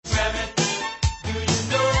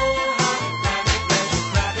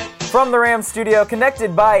From the Rams studio,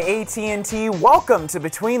 connected by AT&T, welcome to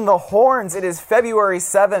Between the Horns. It is February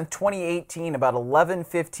 7th, 2018, about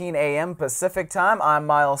 11:15 a.m. Pacific time. I'm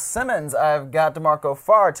Miles Simmons. I've got DeMarco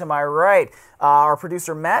Farr to my right. Our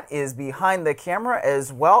producer Matt is behind the camera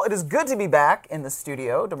as well. It is good to be back in the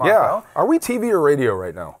studio, DeMarco. Yeah. Are we TV or radio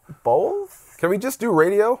right now? Both? Can we just do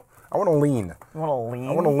radio? I want to lean. You want to lean?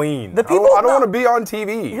 I want to lean. The people, I don't want to be on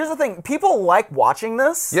TV. Here's the thing. People like watching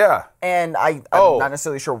this. Yeah. And I'm not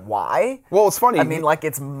necessarily sure why. Well, it's funny. I mean, like,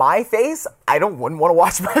 it's my face. Wouldn't want to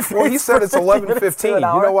watch my face. Well, he said it's 11:15. You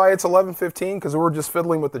know know why it's 11:15? Because we're just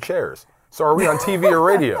fiddling with the chairs. So are we on TV or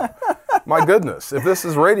radio? My goodness. If this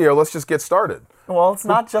is radio, let's just get started. Well, it's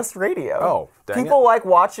not just radio. Oh, dang People it. like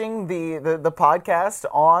watching the podcast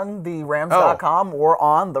on the Rams.com or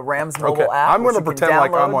on the Rams mobile Okay, app. I'm going to which you can pretend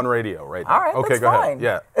like download. I'm on radio right now. All right, okay, that's go fine. ahead.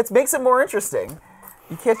 Yeah. It makes it more interesting.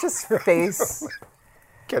 You can't just face.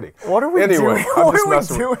 Kidding. What are we anyway, doing? I'm What just are we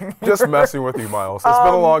messing doing here? Just messing with you, Miles. It's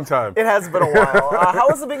been a long time. It has been a while. How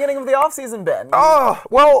has the beginning of the offseason been?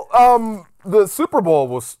 The Super Bowl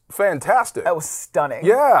was fantastic. That was stunning.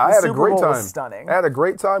 Yeah, I had a Super great Bowl time. Was stunning. I had a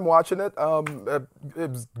great time watching it. It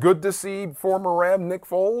was good to see former Ram Nick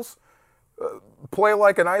Foles play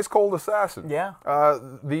like an ice cold assassin. Yeah.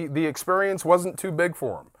 The experience wasn't too big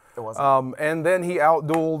for him. It wasn't. And then he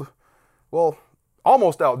almost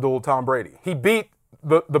outdueled Tom Brady. He beat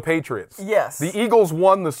the Patriots. Yes. The Eagles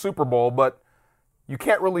won the Super Bowl, but you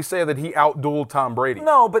can't really say that he outdueled Tom Brady.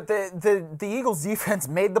 No, but the Eagles defense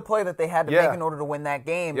made the play that they had to make in order to win that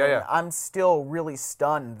game. Yeah, and yeah. I'm still really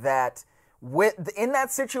stunned that in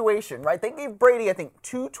that situation, right? They gave Brady, I think,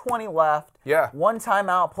 2:20 left. Yeah. One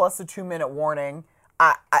timeout plus a 2-minute warning.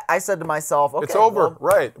 I said to myself, okay, It's over, well,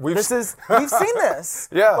 right? we've seen this.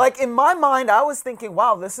 Yeah. Like, in my mind, I was thinking,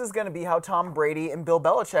 wow, this is going to be how Tom Brady and Bill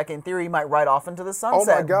Belichick, in theory, might ride off into the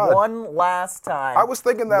sunset. Oh, my God. One last time. I was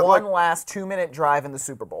thinking that, One like, last 2-minute drive in the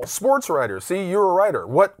Super Bowl. sports writer. See, you're a writer.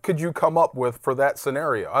 What could you come up with for that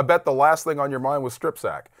scenario? I bet the last thing on your mind was strip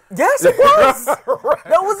sack. Yes, it was.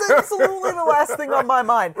 That was absolutely the last thing on my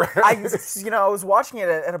mind. I was watching it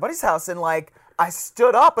at a buddy's house, and like I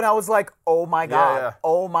stood up and I was like, "Oh my god! Yeah.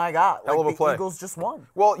 Oh my god!" Hell of a the play. Eagles just won.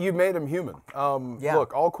 Well, you made him human. Yeah.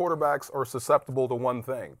 Look, all quarterbacks are susceptible to one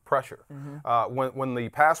thing: pressure. When the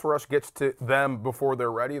pass rush gets to them before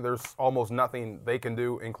they're ready, there's almost nothing they can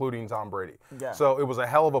do, including Tom Brady. Yeah. So it was a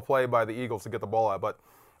hell of a play by the Eagles to get the ball out. But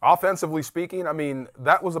offensively speaking, I mean,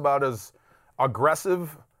 that was about as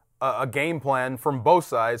aggressive a game plan from both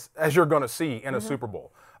sides as you're going to see in a Super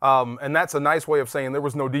Bowl. And that's a nice way of saying there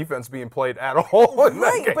was no defense being played at all in that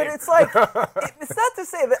Right, game. but it's like it's not to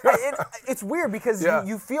say that it's weird because Yeah.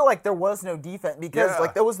 you feel like there was no defense because Yeah.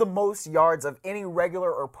 like that was the most yards of any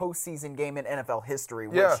regular or postseason game in NFL history,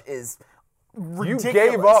 which Yeah. is You ridiculous.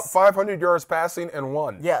 gave up 500 yards passing and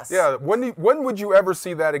won. Yes. Yeah. When would you ever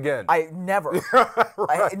see that again? I never.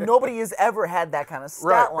 Nobody has ever had that kind of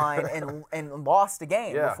stat Right. line and lost a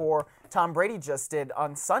game Yeah. before Tom Brady just did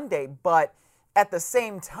on Sunday. But at the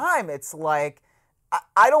same time, it's like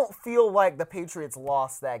I don't feel like the Patriots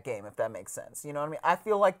lost that game, if that makes sense. You know what I mean? I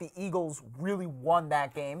feel like the Eagles really won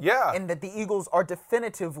that game. Yeah. And that the Eagles are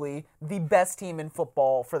definitively the best team in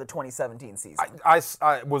football for the 2017 season. I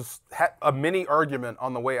had a mini argument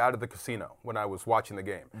on the way out of the casino when I was watching the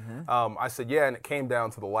game. I said, yeah, and it came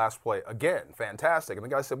down to the last play. Again, fantastic. And the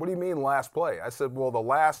guy said, what do you mean last play? I said, well, the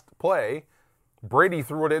last play, Brady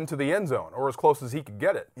threw it into the end zone, or as close as he could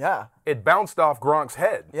get it. Yeah. It bounced off Gronk's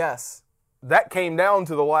head. Yes. That came down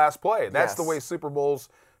to the last play. That's Yes. the way Super Bowls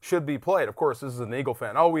should be played. Of course, this is an Eagle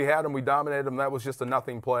fan. Oh, we had him, we dominated him. That was just a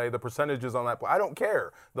nothing play. The percentages on that play, I don't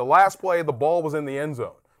care. The last play, the ball was in the end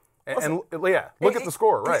zone. And yeah, look at the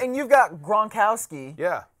score, right? And you've got Gronkowski,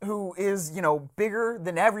 Yeah. who is, bigger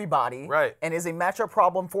than everybody, Right. and is a matchup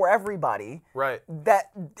problem for everybody. Right. That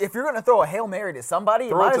if you're going to throw a Hail Mary to somebody, you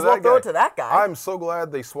Throw it might to as well that throw guy. it to that guy. I'm so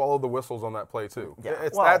glad they swallowed the whistles on that play too. Yeah,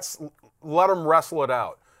 Let them wrestle it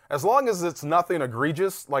out. As long as it's nothing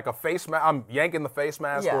egregious, like a face mask, I'm yanking the face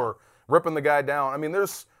mask Yeah. or ripping the guy down. I mean,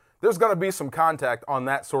 there's going to be some contact on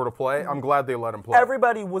that sort of play. I'm glad they let him play.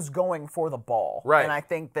 Everybody was going for the ball. Right. And I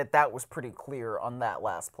think that was pretty clear on that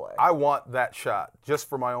last play. I want that shot just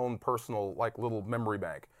for my own personal, like, little memory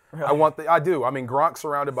bank. I do. I mean, Gronk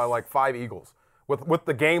surrounded by like 5 Eagles with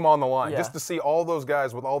the game on the line, Yeah. just to see all those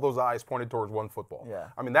guys with all those eyes pointed towards one football. Yeah.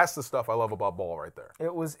 I mean, that's the stuff I love about ball right there.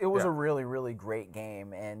 It was Yeah. a really, really great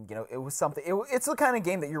game, and it was something. It's the kind of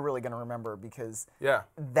game that you're really going to remember because Yeah.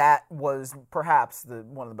 that was perhaps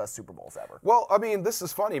one of the best Super Bowls ever. Well, I mean, this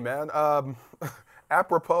is funny, man.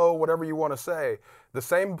 Apropos, whatever you want to say, the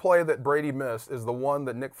same play that Brady missed is the one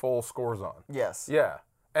that Nick Foles scores on. Yes. Yeah.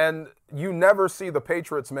 And you never see the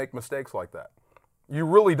Patriots make mistakes like that. You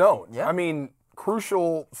really don't. Yeah. I mean,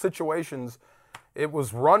 crucial situations, it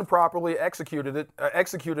was run properly,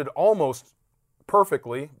 executed almost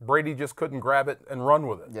perfectly. Brady just couldn't grab it and run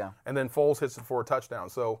with it. Yeah. And then Foles hits it for a touchdown.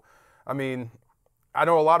 So, I mean, I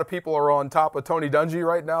know a lot of people are on top of Tony Dungy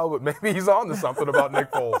right now, but maybe he's on to something about Nick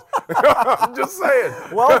Foles. I'm just saying.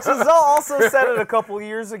 Well, Giselle also said it a couple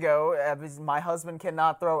years ago. My husband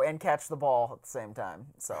cannot throw and catch the ball at the same time.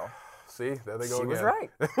 So See, there they go she again. was right.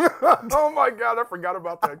 Oh my God, I forgot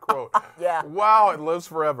about that quote. Yeah. Wow, it lives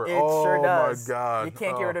forever. It Oh sure does. my God. You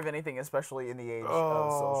can't get rid of anything, especially in the age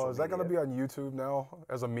of social media. Is that going to be on YouTube now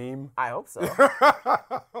as a meme? I hope so.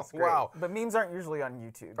 Wow. But memes aren't usually on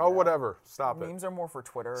YouTube. Oh, you know? whatever. Stop it. Memes are more for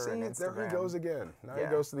Twitter See, and Instagram. there he goes again. Now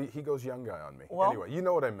Yeah. he goes young guy on me. Well, anyway, you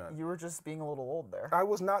know what I meant. You were just being a little old there. I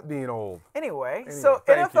was not being old. Anyway, so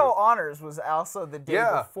thank NFL you. Honors was also the day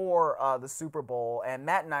Yeah. before the Super Bowl, and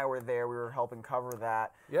Matt and I were there. We were helping cover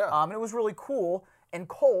that. Yeah. And it was really cool and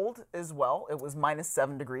cold as well. It was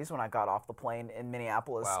 -7 degrees when I got off the plane in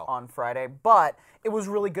Minneapolis Wow. on Friday, but it was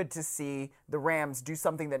really good to see the Rams do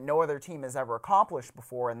something that no other team has ever accomplished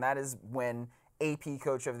before, and that is win AP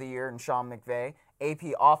Coach of the Year in Sean McVay,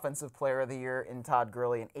 AP Offensive Player of the Year in Todd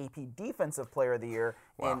Gurley, and AP Defensive Player of the Year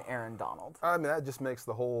in Aaron Donald. I mean, that just makes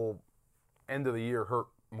the whole end of the year hurt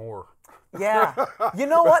more. Yeah, you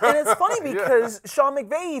know what? And it's funny because Sean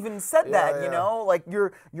McVay even said that. Yeah, You know, like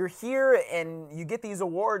you're here and you get these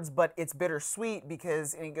awards, but it's bittersweet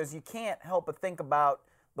because, and he goes, you can't help but think about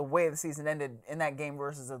the way the season ended in that game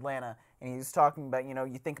versus Atlanta. And he's talking about, you know,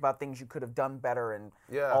 you think about things you could have done better and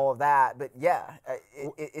all of that. But yeah,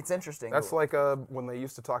 it's interesting. That's like when they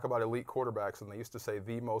used to talk about elite quarterbacks and they used to say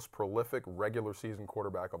the most prolific regular season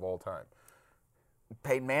quarterback of all time.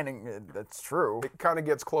 Peyton Manning. That's true. It kind of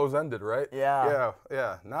gets close-ended, right? Yeah.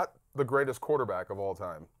 Yeah. Not the greatest quarterback of all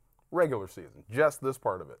time. Regular season, just this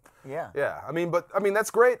part of it. Yeah. Yeah. I mean, that's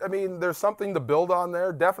great. I mean, there's something to build on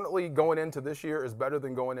there. Definitely going into this year is better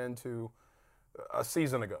than going into a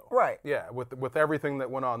season ago. Right. Yeah, with everything that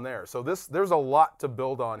went on there. So there's a lot to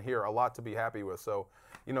build on here, a lot to be happy with. So,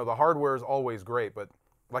 you know, the hardware is always great, but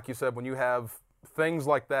like you said, when you have things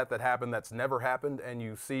like that happen that's never happened and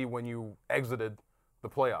you see when you exited the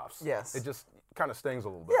playoffs. Yes. It just kind of stings a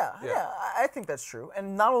little bit. Yeah, I think that's true.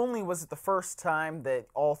 And not only was it the first time that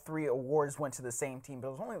all three awards went to the same team, but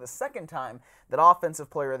it was only the second time that Offensive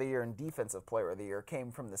Player of the Year and Defensive Player of the Year came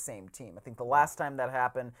from the same team. I think the last time that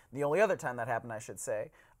happened, the only other time that happened, I should say,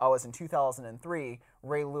 was in 2003.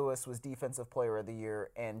 Ray Lewis was Defensive Player of the Year,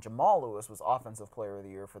 and Jamal Lewis was Offensive Player of the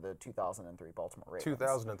Year for the 2003 Baltimore Ravens.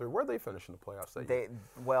 2003. Where'd they finish in the playoffs that year?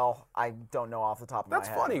 Well, I don't know off the top of my head.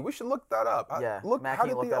 That's funny. We should look that up. Yeah, Look, Matt, how can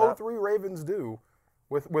you did look the that up? 03 Ravens do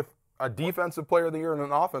with a Defensive Player of the Year and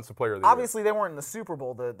an Offensive Player of the Year? Obviously, they weren't in the Super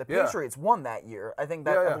Bowl. The Yeah. Patriots won that year. I think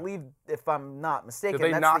that Yeah. I believe, if I'm not mistaken, they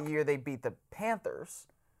that's knock- the year they beat the Panthers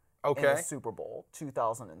in Okay. the Super Bowl,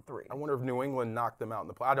 2003. I wonder if New England knocked them out in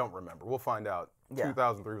the play. I don't remember. We'll find out. Yeah.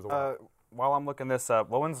 2003 was a while. While I'm looking this up,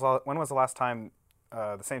 when was the last time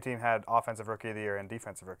the same team had Offensive Rookie of the Year and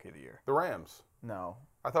Defensive Rookie of the Year? The Rams. No,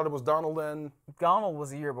 I thought it was Donald and. Donald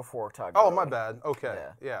was a year before Todd. Oh, Gurley. my bad. Okay.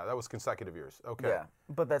 Yeah. Yeah, that was consecutive years. Okay. Yeah,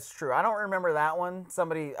 but that's true. I don't remember that one.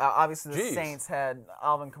 Somebody, obviously, the Jeez. Saints had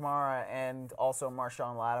Alvin Kamara and also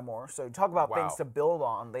Marshawn Lattimore. So talk about Wow. things to build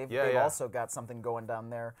on. They've Yeah. also got something going down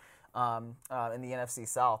there in the NFC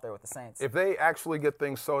South there with the Saints. If they actually get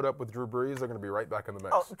things sewed up with Drew Brees, they're going to be right back in the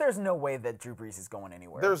mix. Oh, there's no way that Drew Brees is going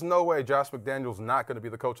anywhere. There's no way Josh McDaniels not going to be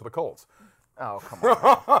the coach of the Colts. Oh, come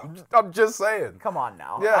on. I'm just saying. Come on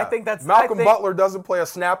now. Yeah. I think that's Malcolm I think, Butler doesn't play a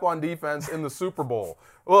snap on defense in the Super Bowl.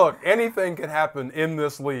 Look, anything can happen in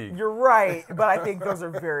this league. You're right, but I think those are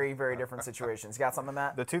very, very different situations. You got something,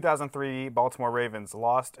 Matt? The 2003 Baltimore Ravens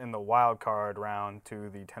lost in the wild card round to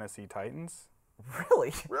the Tennessee Titans.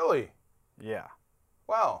 Really? Really? Yeah.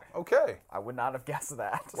 Wow. Okay. I would not have guessed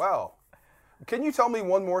that. Wow. Can you tell me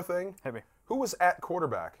one more thing? Hit me. Who was at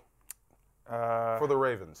quarterback for the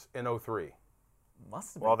Ravens in 03?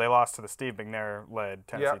 Must have been. Well, they lost to the Steve McNair-led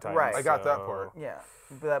Tennessee Yeah, Titans. right. I got that so- part. Yeah,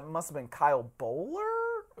 but that must have been Kyle Bowler.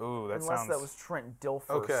 Ooh, that Unless sounds. that was Trent Dilfer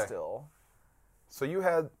Okay. still. So you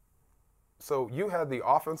had the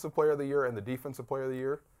offensive player of the year and the defensive player of the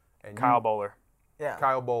year, and Kyle Bowler. Yeah.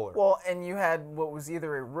 Kyle Bowler. Well, and you had what was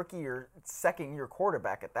either a rookie or second-year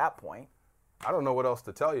quarterback at that point. I don't know what else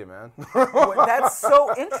to tell you, man. Well, that's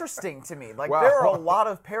so interesting to me. Like Wow. there are a lot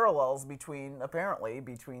of parallels between the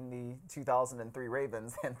 2003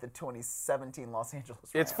 Ravens and the 2017 Los Angeles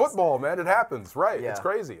Rams. It's football, man. It happens, right? Yeah. It's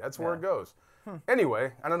crazy. That's where it goes.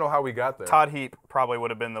 Anyway, I don't know how we got there. Todd Heap probably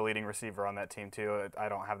would have been the leading receiver on that team too. I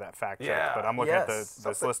don't have that fact checked, Yeah. but I'm looking at Yes.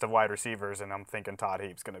 this list of wide receivers, and I'm thinking Todd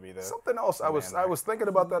Heap's going to be the Something else. I was thinking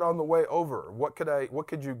about that on the way over. What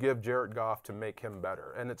could you give Jared Goff to make him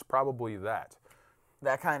better? And it's probably that.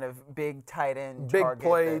 That kind of big tight end Big target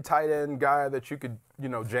play, that- tight end guy that you could,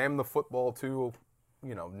 jam the football to,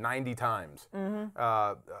 90 times.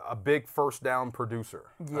 A big first down producer.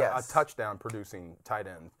 Yes. A touchdown producing tight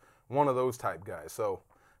end. One of those type guys. So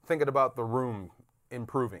thinking about the room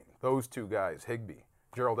improving. Those two guys, Higbee,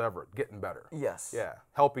 Gerald Everett, getting better. Yes. Yeah.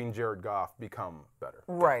 Helping Jared Goff become better.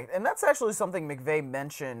 Right, and that's actually something McVay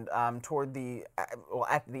mentioned toward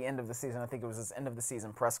at the end of the season. I think it was his end of the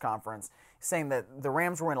season press conference, saying that the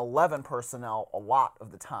Rams were in 11 personnel a lot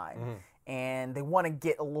of the time, and they want to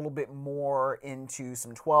get a little bit more into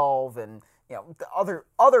some 12 and the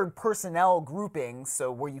other personnel groupings.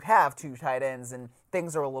 So where you have two tight ends and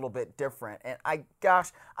things are a little bit different. And I'm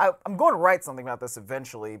going to write something about this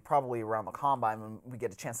eventually, probably around the combine when we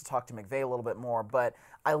get a chance to talk to McVay a little bit more. But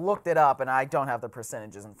I looked it up, and I don't have the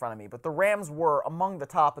percentages in front of me. But the Rams were among the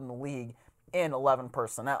top in the league in 11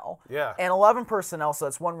 personnel. Yeah. And 11 personnel, so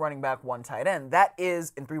that's one running back, one tight end. That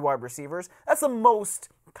is, in 3 wide receivers, that's the most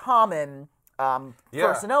common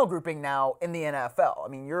personnel grouping now in the NFL. I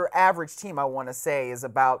mean, your average team, I want to say, is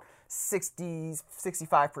about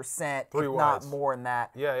 65%, if not wides. more than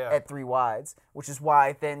that, Yeah. at 3 wides, which is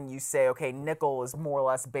why then you say, okay, nickel is more or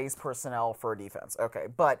less base personnel for a defense. Okay,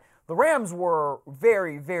 but the Rams were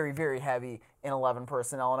very, very, very heavy in 11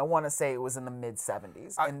 personnel, and I want to say it was in the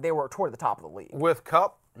mid-70s, and they were toward the top of the league. With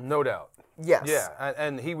Kupp, no doubt. Yes. Yeah,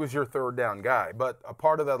 and he was your third down guy. But a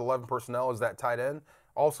part of that 11 personnel is that tight end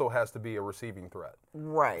also has to be a receiving threat.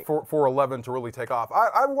 Right. For 11 to really take off.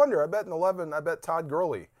 I wonder, I bet in 11, I bet Todd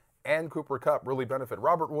Gurley and Cooper Kupp really benefit.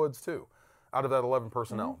 Robert Woods, too, out of that 11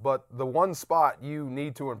 personnel. But the one spot you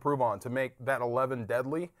need to improve on to make that 11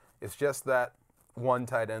 deadly is just that one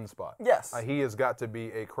tight end spot. Yes. He has got to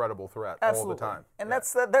be a credible threat Absolutely. all the time. And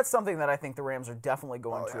Yeah. that's something that I think the Rams are definitely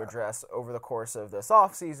going to address over the course of this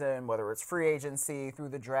offseason, whether it's free agency, through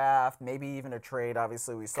the draft, maybe even a trade.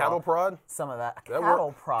 Obviously, we saw Cattle prod? some of that. That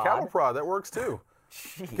Cattle prod. Cattle prod, that works too.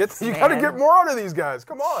 Jeez, You got to man. get more out of these guys.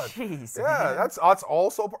 Come on. Jeez, Yeah, man. that's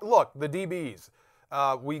also look, the DBs.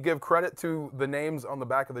 We give credit to the names on the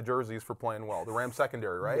back of the jerseys for playing well. The Rams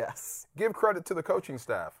secondary, right? Yes. Give credit to the coaching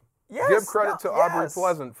staff. Yes, Give credit to Aubrey yes.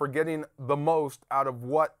 Pleasant for getting the most out of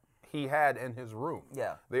what he had in his room.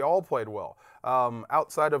 Yeah. They all played well.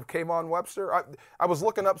 Outside of Kayvon Webster, I was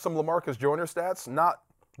looking up some LaMarcus Joyner stats, not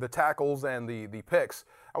the tackles and the picks.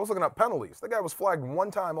 I was looking up penalties. The guy was flagged one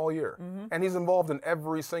time all year, and he's involved in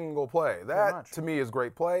every single play. That, much. to me, is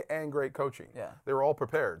great play and great coaching. Yeah. They were all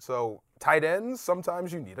prepared. So tight ends,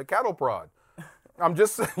 sometimes you need a cattle prod. I'm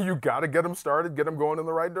just saying, you got to get them started, get them going in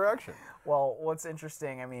the right direction. Well, what's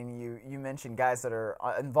interesting, I mean, you mentioned guys that are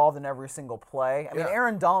involved in every single play. I mean, Yeah.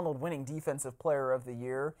 Aaron Donald winning Defensive Player of the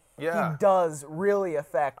Year, Yeah. he does really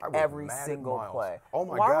affect I was every mad at single Miles. play. Oh,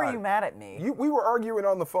 my Why God. were you mad at me? We were arguing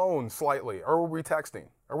on the phone slightly, or were we texting?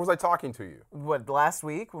 Or was I talking to you? What, last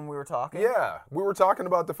week when we were talking? Yeah, we were talking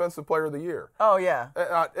about Defensive Player of the Year. Oh, yeah.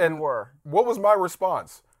 And were. What was my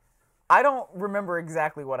response? I don't remember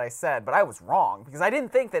exactly what I said, but I was wrong because I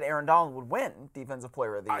didn't think that Aaron Donald would win Defensive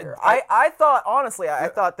Player of the Year. I thought, honestly, I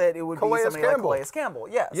thought that it would be Calais somebody Campbell. like Calais Campbell,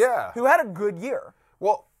 yes. Yeah. Who had a good year.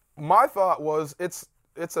 Well, my thought was it's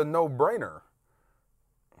a no-brainer.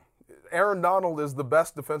 Aaron Donald is the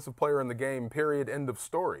best defensive player in the game, period, end of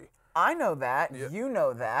story. I know that. You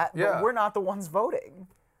know that. But Yeah. we're not the ones voting.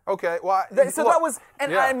 Okay, well, So look, that was,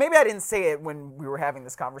 and yeah. maybe I didn't say it when we were having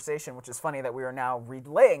this conversation, which is funny that we are now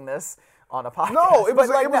relaying this on a podcast. No, it was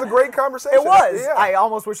But, a great conversation. It was. Yeah. I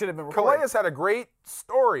almost wish it had been recorded. Calais had a great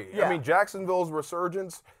story. Yeah. I mean, Jacksonville's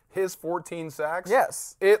resurgence, his 14 sacks.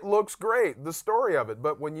 Yes. It looks great, the story of it.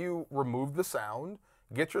 But when you remove the sound,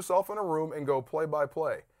 get yourself in a room and go play by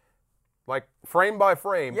play, like frame by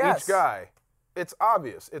frame, Yes. each guy, it's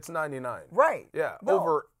obvious it's 99. Right. Yeah, No.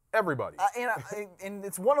 over everybody. And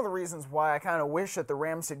it's one of the reasons why I kind of wish that the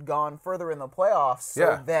Rams had gone further in the playoffs so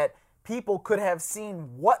Yeah. that people could have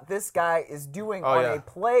seen what this guy is doing on yeah. a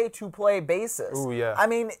play-to-play basis. Ooh, yeah. I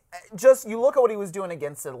mean, just you look at what he was doing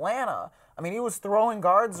against Atlanta. I mean, he was throwing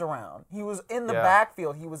guards around. He was in the Yeah.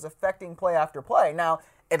 backfield. He was affecting play after play. Now,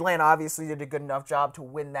 Atlanta obviously did a good enough job to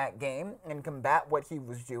win that game and combat what he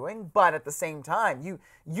was doing. But at the same time,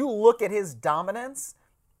 you look at his dominance.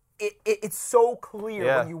 It's so clear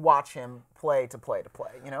Yeah. when you watch him play to play,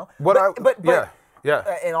 you know?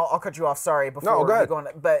 Yeah. And I'll cut you off, sorry, before No, go ahead. you go on.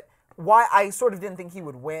 But why I sort of didn't think he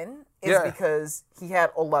would win is Yeah. because he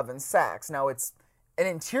had 11 sacks. Now, it's an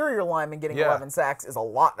interior lineman getting Yeah. 11 sacks is a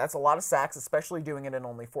lot. That's a lot of sacks, especially doing it in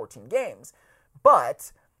only 14 games.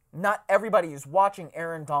 But not everybody is watching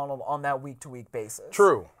Aaron Donald on that week-to-week basis.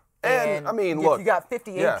 True. And I mean, if look. you got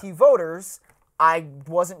 50 yeah. AP voters, I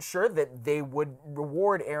wasn't sure that they would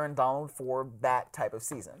reward Aaron Donald for that type of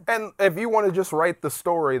season. And if you want to just write the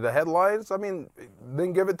story, the headlines, I mean,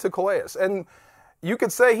 then give it to Calais. And you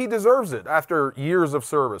could say he deserves it after years of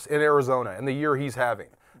service in Arizona and the year he's having.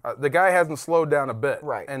 The guy hasn't slowed down a bit.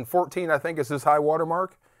 Right. And 14, I think, is his high water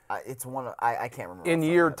mark. It's one of, I can't remember. In off the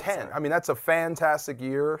top year of my head, 10. sorry. I mean, that's a fantastic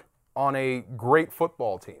year on a great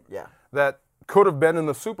football team. Yeah. That could have been in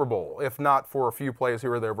the Super Bowl if not for a few plays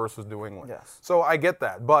here or there versus New England. Yes. So I get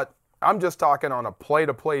that. But I'm just talking on a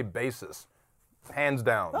play-to-play basis. Hands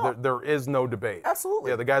down. There is no debate.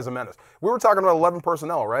 Absolutely. Yeah, the guy's a menace. We were talking about 11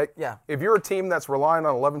 personnel, right? Yeah. If you're a team that's relying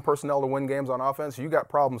on 11 personnel to win games on offense, you got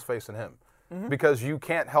problems facing him because you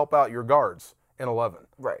can't help out your guards in 11.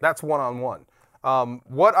 Right. That's one-on-one.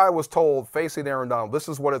 What I was told facing Aaron Donald, this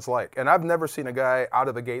is what it's like. And I've never seen a guy out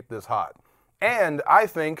of the gate this hot. And I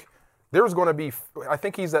think there's going to be, I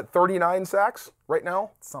think he's at 39 sacks right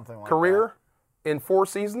now. Something like career in 4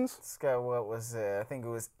 seasons. This guy, what was it? I think it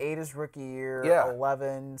was 8 his rookie year, Yeah.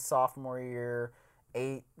 11 sophomore year,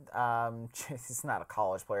 8, he's not a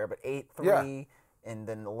college player, but 8, 3, Yeah. and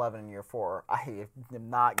then 11 in year 4. I am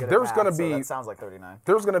not good There's at gonna math, so be- that sounds like 39.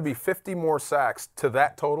 There's going to be 50 more sacks to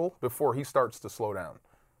that total before he starts to slow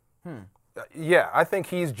down. Yeah, I think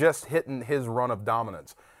he's just hitting his run of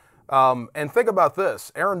dominance. And think about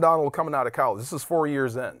this. Aaron Donald coming out of college, this is 4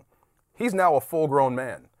 years in. He's now a full-grown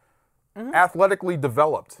man, athletically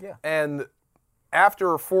developed. Yeah. And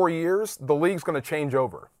after 4 years, the league's going to change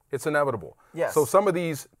over. It's inevitable. Yes. So some of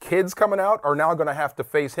these kids coming out are now going to have to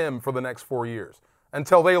face him for the next 4 years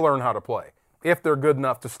until they learn how to play, if they're good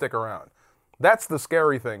enough to stick around. That's the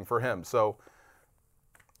scary thing for him. So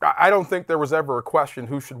I don't think there was ever a question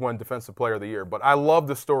who should win Defensive Player of the Year, but I love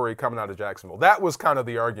the story coming out of Jacksonville. That was kind of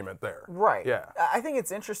the argument there. Right. Yeah. I think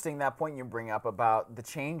it's interesting that point you bring up about the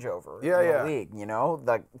changeover Yeah, in the yeah. league. You know,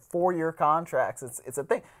 the 4-year contracts. It's a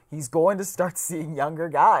thing. He's going to start seeing younger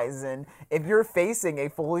guys, and if you're facing a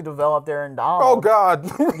fully developed Aaron Donald, Oh, God.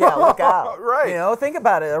 yeah, look out. Right. You know, think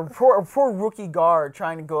about it. A poor rookie guard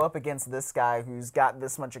trying to go up against this guy who's got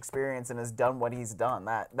this much experience and has done what he's done.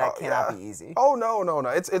 That cannot be easy. Oh, no.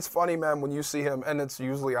 It's funny, man, when you see him, and it's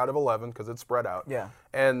usually out of 11 because it's spread out. Yeah.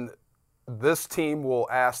 And this team will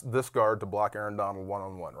ask this guard to block Aaron Donald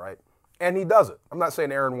one-on-one, right? And he does it. I'm not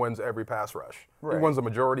saying Aaron wins every pass rush. Right. He wins a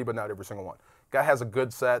majority, but not every single one. Guy has a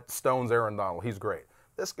good set, stones Aaron Donald. He's great.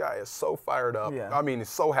 This guy is so fired up. Yeah. I mean, he's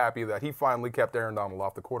so happy that he finally kept Aaron Donald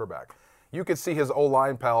off the quarterback. You could see his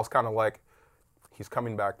O-line pals kind of like, he's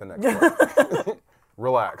coming back the next play.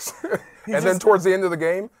 Relax. And then towards the end of the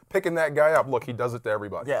game, picking that guy up. Look, he does it to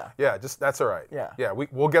everybody. Yeah. Yeah, just that's all right. Yeah. Yeah,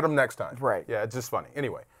 we'll get him next time. Right. Yeah, it's just funny.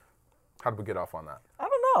 Anyway, how did we get off on that? I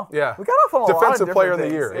don't know. Yeah. We got off on a lot of Defensive different Player of the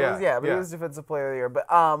things. Year, It was, yeah, but yeah. it was Defensive Player of the Year. But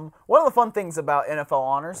one of the fun things about NFL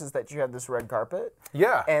honors is that you had this red carpet.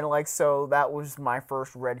 Yeah. And so that was my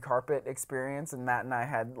first red carpet experience, and Matt and I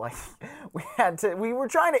had we were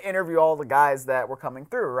trying to interview all the guys that were coming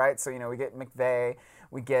through, right? So we get McVay,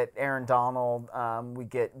 we get Aaron Donald, we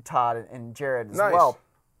get Todd and Jared as Nice. well.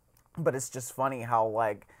 But it's just funny how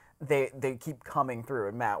they keep coming through.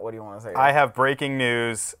 And Matt, what do you want to say? I have breaking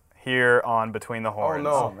news here on Between the Oh, Horns.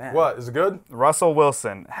 no. man. What? Is it good? Russell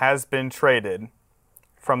Wilson has been traded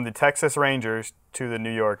from the Texas Rangers to the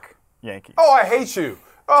New York Yankees. Oh, I hate you.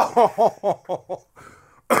 Oh,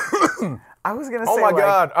 I was gonna say, oh my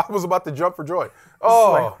God. I was about to jump for joy.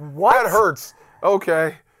 Oh, what? that hurts.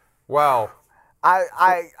 Okay. Wow. Wow.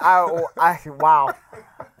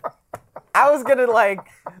 I was gonna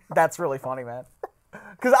that's really funny, man.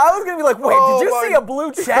 Because I was gonna be like, wait, Oh did you my- see a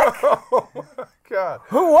blue check? Oh, my God.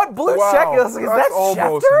 What blue Wow. check? Is That's that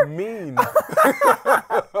almost Schefter? mean.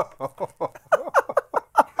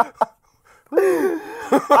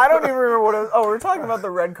 I don't even remember what it was. Oh, we were talking about the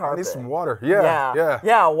red I carpet. need some water. Yeah.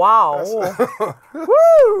 Yeah, wow.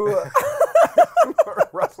 Woo!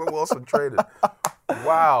 Russell Wilson traded.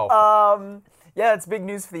 Wow. Yeah, it's big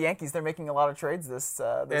news for the Yankees. They're making a lot of trades this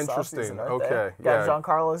Interesting. offseason, aren't Okay, they? Got yeah.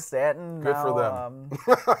 Giancarlo Stanton. Good now, for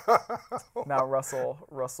them. Now Russell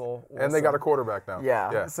Wilson. And they got a quarterback now.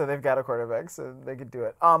 Yeah, so they've got a quarterback, so they could do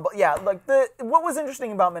it. But yeah, what was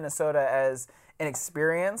interesting about Minnesota as an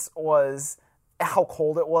experience was how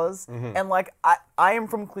cold it was. Mm-hmm. And I am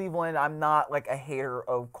from Cleveland. I'm not a hater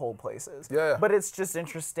of cold places. Yeah. But it's just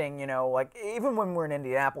interesting, even when we're in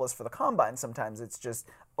Indianapolis for the combine, sometimes it's just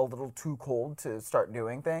a little too cold to start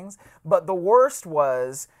doing things. But the worst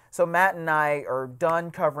was, so Matt and I are done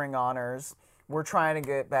covering honors. we're trying to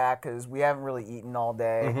get back because we haven't really eaten all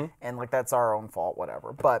day, and like that's our own fault,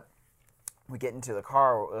 whatever. But we get into the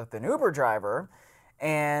car with an Uber driver,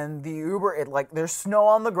 and the Uber, there's snow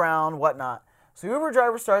on the ground, whatnot. So the Uber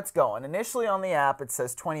driver starts going. Initially on the app, it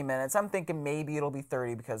says 20 minutes. I'm thinking maybe it'll be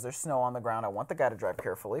 30 because there's snow on the ground. I want the guy to drive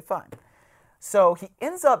carefully. Fine. So he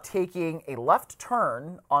ends up taking a left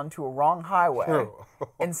turn onto a wrong highway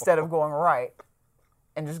instead of going right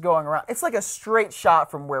and just going around. It's like a straight shot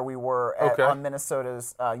from where we were on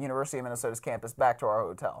Minnesota's, University of Minnesota's campus back to our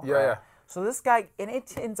hotel. Yeah, right? yeah. So this guy, and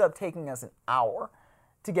it ends up taking us an hour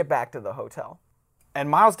to get back to the hotel. And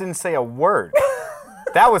Miles didn't say a word.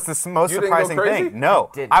 That was the most You didn't go surprising crazy? thing. No,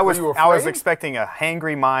 didn't. I was Were you I was afraid? expecting a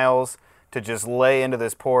hangry Miles to just lay into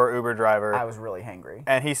this poor Uber driver. I was really hangry.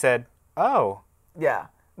 And he said, "Oh, Yeah.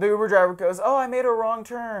 The Uber driver goes, "Oh, I made a wrong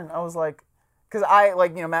turn." I was like, because I,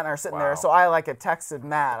 Matt and I are sitting there, so I, had texted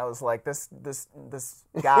Matt. I was like, this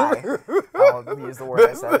guy, I'll use the word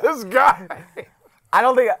I said. This guy.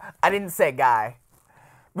 I didn't say guy.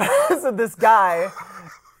 So this guy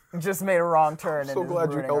just made a wrong turn. So and is glad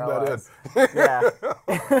you ruining held our that lives. in. Yeah.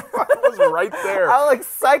 I was right there. I was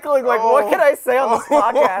cycling, what can I say on this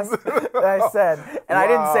podcast that I said? And I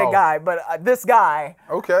didn't say Wow. guy, but this guy.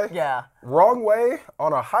 Okay. Yeah. Wrong way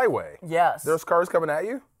on a highway. Yes. There's cars coming at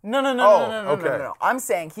you? No. okay. I'm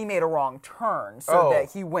saying he made a wrong turn so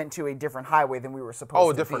that he went to a different highway than we were supposed to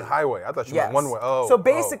Oh, be. a different highway. I thought you Yes. meant one way. Oh. So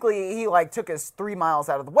basically, he took us 3 miles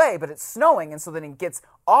out of the way, but it's snowing, and so then he gets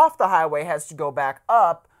off the highway, has to go back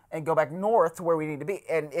up and go back north to where we need to be,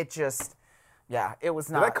 and it just, it was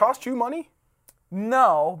Did not. that cost you money?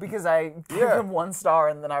 No, because I gave Yeah. them 1 star,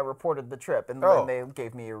 and then I reported the trip, and then they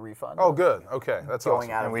gave me a refund. Oh, good. Okay. That's Going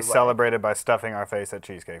awesome. out and of we the way. celebrated by stuffing our face at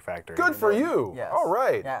Cheesecake Factory." Good for you. Yes. All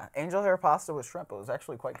right. Yeah, angel hair pasta with shrimp. It was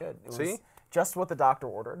actually quite good. It See? was just what the doctor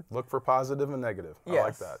ordered. Look for positive and negative. I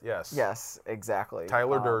like that. Yes. Yes, exactly.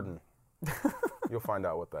 Tyler Durden. You'll find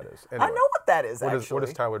out what that is. I Anyway, know what that is, what actually.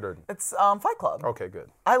 is Tyler Durden? It's Fight Club. Okay,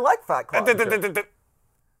 good. I like Fight Club. "Oh."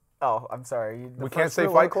 Oh, I'm sorry. We can't say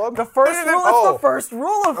Fight Club? The first rule is the first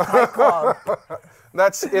rule of Fight Club.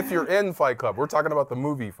 That's if you're in Fight Club. We're talking about the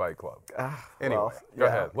movie Fight Club. Anyway, well, go yeah.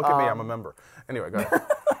 ahead. Look at me. I'm a member. Anyway, go ahead.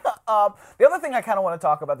 The other thing I kind of want to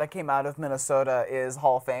talk about that came out of Minnesota is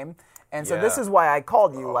Hall of Fame. And so this Yeah. is why I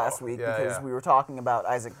called you last week, yeah, because yeah. we were talking about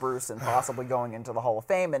Isaac Bruce and possibly going into the Hall of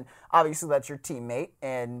Fame. And obviously that's your teammate.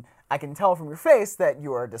 And I can tell from your face that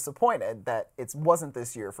you are disappointed that it wasn't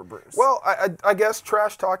this year for Bruce. Well, I guess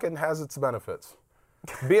trash talking has its benefits.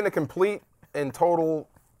 Being a complete and total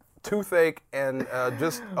toothache and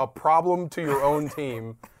just a problem to your own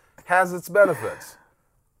team has its benefits.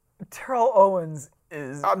 Terrell Owens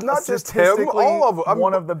is not just him, statistically all of them.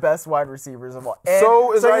 one of the best wide receivers of all. And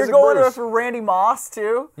So is you're Isaac going Bruce. for Randy Moss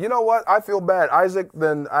too? You know what? I feel bad. Isaac,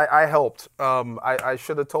 then I helped. I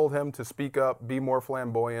should have told him to speak up, be more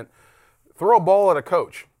flamboyant, throw a ball at a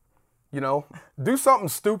coach. Do something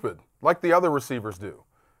stupid like the other receivers do.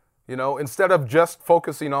 Instead of just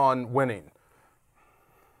focusing on winning.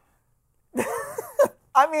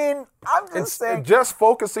 I mean, I'm just saying. Just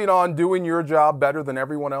focusing on doing your job better than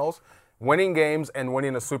everyone else, winning games and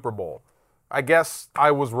winning a Super Bowl. I guess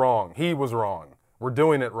I was wrong. He was wrong. We're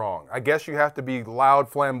doing it wrong. I guess you have to be loud,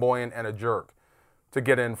 flamboyant, and a jerk to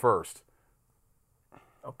get in first.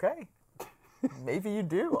 Okay. Maybe you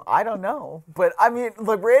do. I don't know. But, I mean,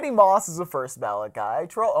 look, Randy Moss is a first ballot guy.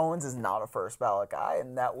 Terrell Owens is not a first ballot guy,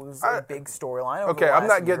 and that was a big storyline. Okay, I'm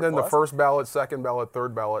not getting into first ballot, second ballot,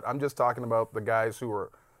 third ballot. I'm just talking about the guys who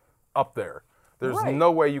are up there. There's Right.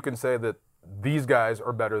 no way you can say that these guys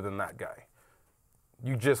are better than that guy.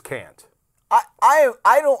 You just can't. I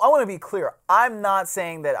want to be clear. I'm not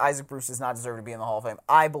saying that Isaac Bruce does not deserve to be in the Hall of Fame.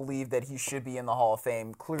 I believe that he should be in the Hall of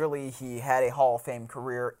Fame. Clearly, he had a Hall of Fame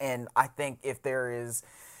career, and I think if there is,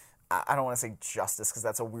 I don't want to say justice because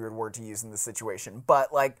that's a weird word to use in this situation, but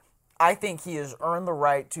I think he has earned the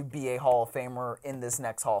right to be a Hall of Famer in this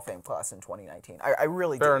next Hall of Fame class in 2019. I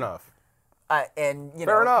really do. Fair enough. And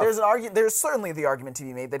Fair enough. there's certainly the argument to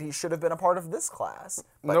be made that he should have been a part of this class.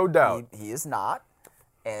 But No doubt. He is not.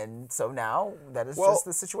 And so now that is Well, just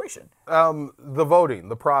the situation. The voting,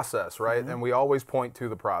 the process, right? Mm-hmm. And we always point to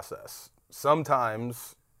the process.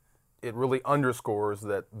 Sometimes it really underscores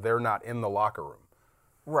that they're not in the locker room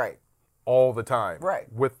Right. all the time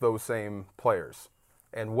Right. with those same players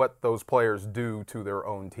and what those players do to their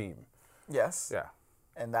own team. Yes. Yeah.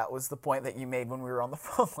 And that was the point that you made when we were on the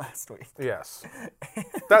phone last week. Yes.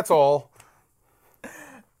 That's all.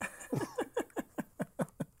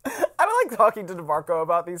 I don't like talking to DeMarco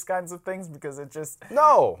about these kinds of things because it just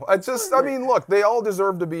No, I mean, look, they all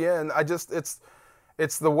deserve to be in. It's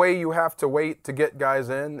It's the way you have to wait to get guys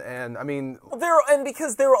in, and I mean,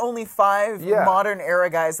 Because there are only 5 Yeah. modern era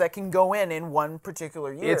guys that can go in one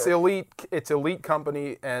particular year. it's elite. It's elite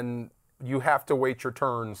company, and you have to wait your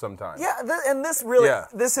turn sometimes. Yeah, and this really, Yeah.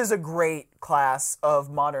 this is a great class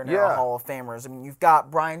of modern era Yeah. Hall of Famers. I mean, you've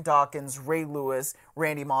got Brian Dawkins, Ray Lewis,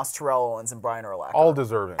 Randy Moss, Terrell Owens, and Brian Urlacher. All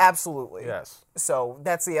deserving. Absolutely. Yes. So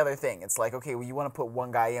that's the other thing. It's like, okay, well, you want to put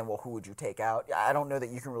one guy in. Well, who would you take out? I don't know that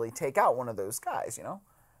you can really take out one of those guys. You know.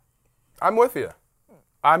 I'm with you.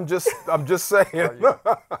 I'm just saying.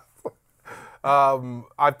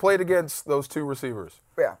 I played against those 2 receivers.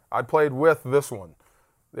 Yeah. I played with this one.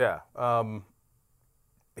 Yeah.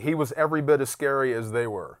 He was every bit as scary as they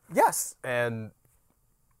were. Yes. And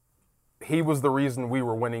he was the reason we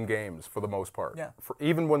were winning games for the most part. Yeah.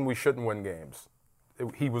 Even when we shouldn't win games,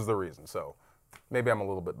 he was the reason. So maybe I'm a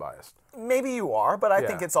little bit biased. Maybe you are, but I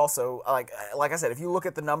think Yeah. it's also like I said, if you look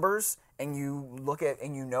at the numbers and you look at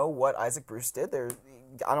and you know what Isaac Bruce did, there's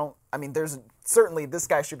certainly this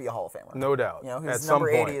guy should be a Hall of Famer. No doubt. You know, At his some number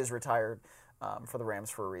 80 point. is retired for the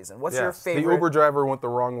Rams for a reason. What's your Yes, favorite? the Uber driver went the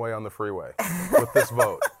wrong way on the freeway with this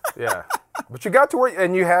vote. Yeah. But you got to where,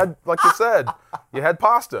 and you had, like you said, you had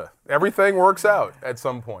pasta. Everything works out at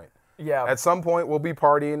some point. Yeah. At some point, we'll be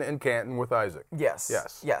partying in Canton with Isaac. Yes.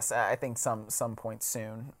 Yes. Yes. I think some point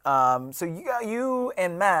soon. So you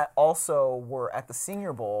and Matt also were at the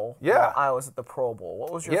Senior Bowl. Yeah. while I was at the Pro Bowl.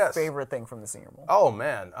 What was your Yes. favorite thing from the Senior Bowl? Oh,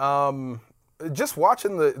 man. Just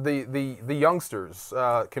watching the youngsters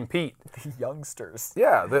compete. The youngsters.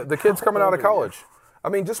 Yeah, the kids coming out of old are you? college. I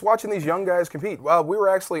mean, just watching these young guys compete. We were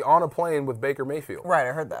actually on a plane with Baker Mayfield. Right.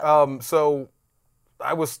 I heard that. So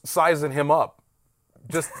I was sizing him up.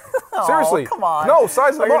 Just seriously. Come on. No,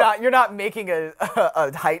 sizing him up. You're not making a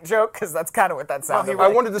height joke because that's kind of what that sounded I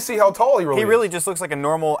like. wanted to see how tall he really He is. really just looks like a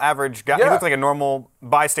normal average guy. He Yeah. looks like a normal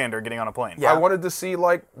bystander getting on a plane. Yeah. I wanted to see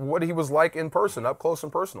like what he was like in person, up close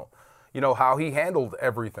and personal. You know, how he handled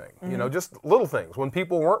everything. You know, just little things when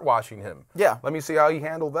people weren't watching him. Yeah. Let me see how he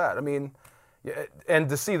handled that. I mean, yeah, and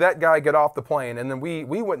to see that guy get off the plane, and then we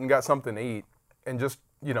went and got something to eat, and just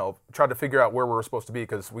tried to figure out where we were supposed to be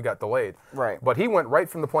because we got delayed. Right. But he went right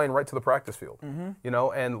from the plane right to the practice field.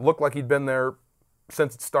 And looked like he'd been there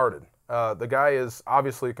since it started. The guy is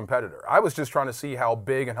obviously a competitor. I was just trying to see how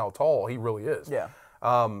big and how tall he really is. Yeah.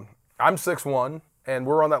 I'm 6'1", and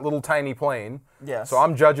we're on that little tiny plane. Yes. So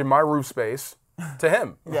I'm judging my roof space to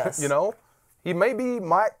him. Yes. He may be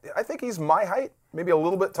I think he's my height, maybe a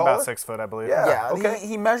little bit taller. About 6 foot, I believe. Yeah. Yeah, okay.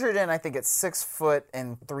 he measured in, I think it's 6 foot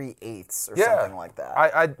and 3/8 or Yeah. something like that.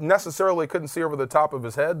 I necessarily couldn't see over the top of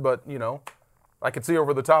his head, but I could see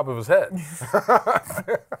over the top of his head.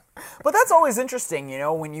 But that's always interesting,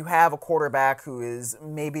 when you have a quarterback who is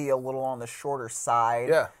maybe a little on the shorter side.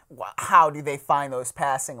 Yeah. How do they find those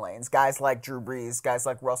passing lanes? Guys like Drew Brees, guys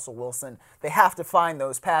like Russell Wilson, they have to find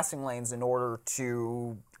those passing lanes in order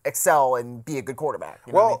to excel and be a good quarterback.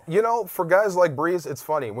 You know what I mean? For guys like Breeze, it's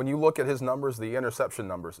funny. When you look at his numbers, the interception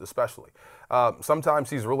numbers especially, sometimes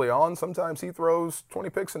he's really on, sometimes he throws 20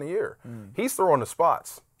 picks in a year. He's throwing the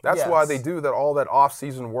spots. That's why Yes. they do all that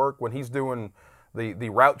off-season work when he's doing the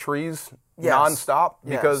route trees Yes. nonstop,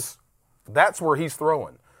 Yes. because that's where he's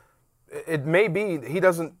throwing. It may be he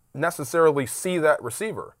doesn't necessarily see that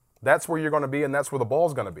receiver. That's where you're going to be, and that's where the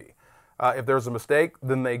ball's going to be. If there's a mistake,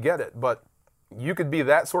 then they get it. But you could be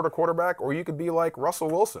that sort of quarterback, or you could be like Russell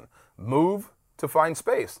Wilson. Move to find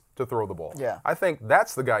space to throw the ball. Yeah. I think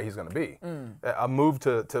that's the guy he's going to be. A move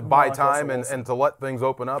to buy like time Russell and to let things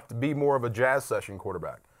open up, to be more of a jazz session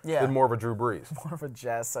quarterback Yeah. than more of a Drew Brees. More of a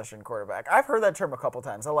jazz session quarterback. I've heard that term a couple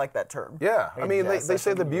times. I like that term. Yeah. I mean, jazz they say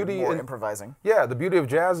session, the beauty more in improvising. Yeah, the beauty of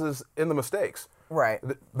jazz is in the mistakes. Right.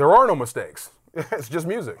 There are no mistakes. It's just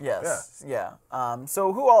music. Yes. Yeah.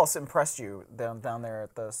 So who else impressed you down there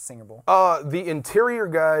at the Senior Bowl? The interior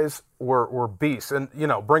guys were beasts, and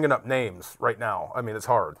bringing up names right now, I mean, it's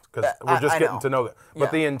hard because we're just I getting know. to know them. But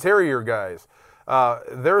Yeah. the interior guys,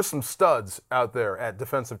 there's some studs out there at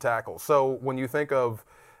defensive tackle. So when you think of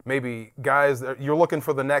maybe guys that you're looking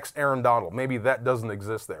for the next Aaron Donald, maybe that doesn't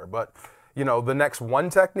exist there, but the next one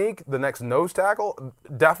technique, the next nose tackle,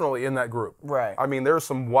 definitely in that group. Right. I mean, there's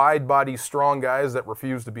some wide body, strong guys that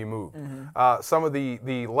refuse to be moved. Some of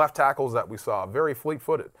the left tackles that we saw, very fleet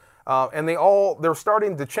footed. And they're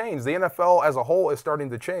starting to change. The NFL as a whole is starting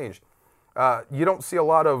to change. You don't see a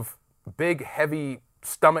lot of big, heavy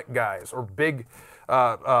stomach guys or big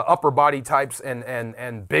upper body types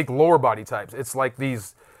and big lower body types. It's like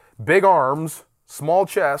these big arms, small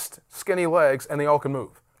chest, skinny legs, and they all can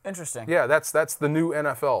move. Interesting. Yeah, that's the new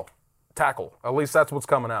NFL tackle. At least that's what's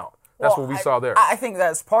coming out. That's what we saw there. I think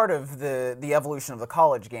that's part of the evolution of the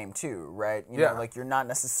college game too, right? You know, like you're not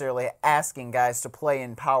necessarily asking guys to play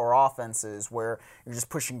in power offenses where you're just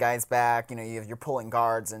pushing guys back. You know, you're pulling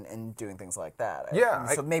guards and doing things like that. Yeah.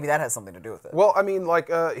 So maybe that has something to do with it. Well, I mean, like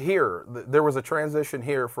there was a transition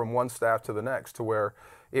here from one staff to the next to where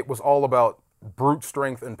it was all about brute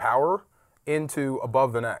strength and power into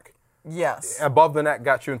above the neck. Yes. Above the neck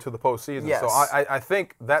got you into the postseason. Yes. So I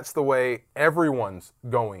think that's the way everyone's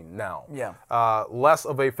going now. Yeah. Less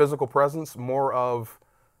of a physical presence, more of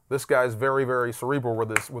this guy's very, very cerebral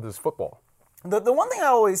with his football. The one thing I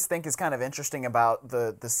always think is kind of interesting about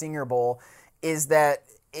the Senior Bowl is that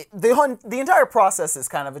the entire process is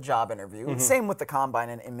kind of a job interview. Mm-hmm. Same with the combine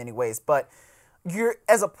in many ways. But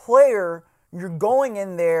as a player, you're going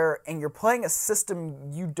in there and you're playing a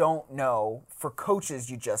system you don't know for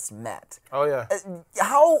coaches you just met. Oh, yeah.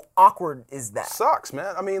 How awkward is that? Sucks,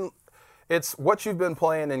 man. I mean, it's what you've been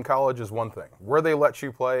playing in college is one thing. Where they let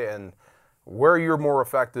you play and where you're more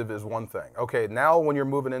effective is one thing. Okay, now when you're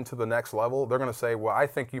moving into the next level, they're going to say, well, I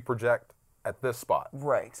think you project at this spot.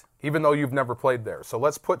 Right. Even though you've never played there. So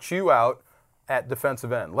let's put you out at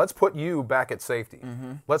defensive end. Let's put you back at safety.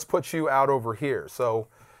 Mm-hmm. Let's put you out over here. So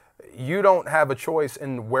you don't have a choice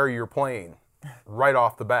in where you're playing right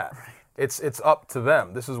off the bat. Right. It's up to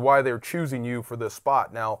them. This is why they're choosing you for this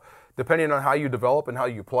spot. Now, depending on how you develop and how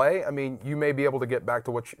you play, I mean, you may be able to get back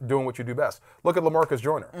to doing what you do best. Look at LaMarcus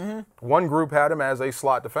Joyner. Mm-hmm. One group had him as a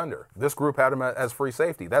slot defender. This group had him as free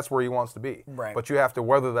safety. That's where he wants to be. Right. But you have to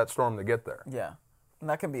weather that storm to get there. Yeah. And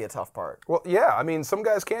that can be a tough part. Well, yeah. I mean, some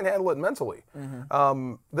guys can't handle it mentally.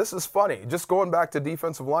 Mm-hmm. This is funny. Just going back to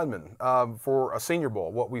defensive linemen for a Senior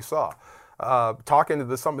Bowl, what we saw, talking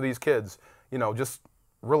to some of these kids, you know, just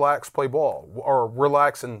relax, play ball, or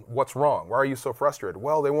relax and what's wrong? Why are you so frustrated?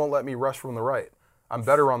 Well, they won't let me rush from the right. I'm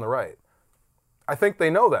better on the right. I think they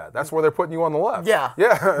know that. That's where they're putting you on the left. Yeah.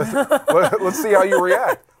 Yeah. Let's see how you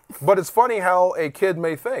react. But it's funny how a kid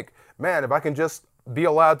may think, man, if I can just be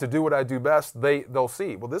allowed to do what I do best, they'll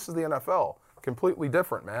see. Well, this is the NFL. Completely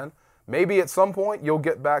different, man. Maybe at some point you'll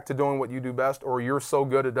get back to doing what you do best, or you're so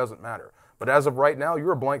good it doesn't matter. But as of right now,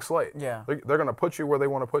 you're a blank slate. Yeah. They're going to put you where they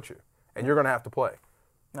want to put you, and you're going to have to play.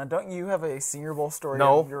 Now, don't you have a Senior Bowl story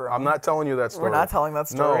No, of your own? I'm not telling you that story. We're not telling that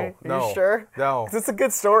story? No, Are you sure? No. 'Cause it's a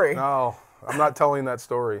good story. No, I'm not telling that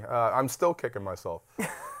story. I'm still kicking myself.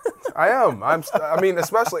 I am. I mean,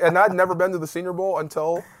 especially, and I'd never been to the Senior Bowl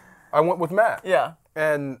until I went with Matt. Yeah.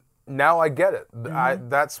 And now I get it. Mm-hmm.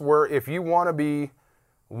 That's where, if you want to be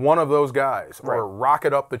one of those guys or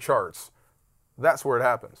rocket up the charts, that's where it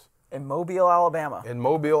happens. In Mobile, Alabama. In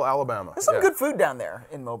Mobile, Alabama. There's some good food down there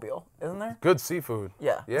in Mobile, isn't there? Good seafood.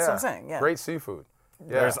 Yeah, that's what I'm saying. Yeah. Great seafood.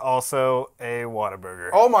 Yeah. There's also a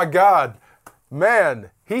Whataburger. Oh my God,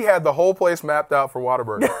 man, he had the whole place mapped out for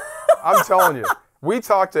Whataburger. I'm telling you, we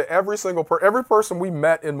talked to every person we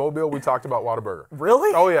met in Mobile. We talked about Whataburger.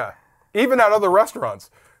 Really? Oh yeah, even at other restaurants.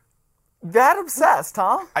 That obsessed,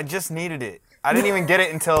 huh? I just needed it. I didn't even get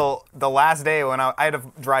it until the last day when I had to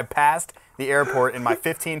drive past the airport in my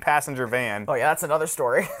 15-passenger van. Oh yeah, that's another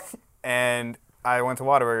story. And I went to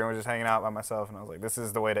Whataburger and was just hanging out by myself, and I was like, this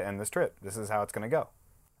is the way to end this trip. This is how it's going to go.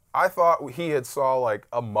 I thought he had saw like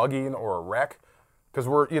a mugging or a wreck, because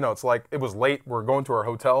it's like it was late. We're going to our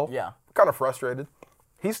hotel. Yeah. Kind of frustrated.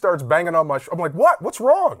 He starts banging on my I'm like, what? What's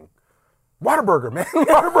wrong? Whataburger, man.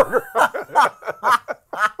 Whataburger.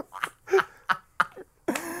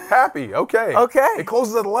 Happy. Okay. Okay. It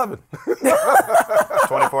closes at 11.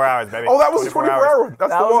 24 hours, baby. Oh, that was a 24-hour one.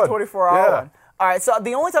 That's that the was one. a 24-hour Yeah. one. All right, so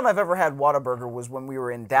the only time I've ever had Whataburger was when we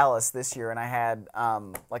were in Dallas this year, and I had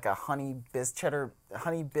like a honey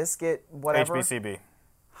biscuit, whatever. HBCB.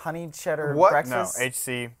 Honey cheddar What? No, breakfast.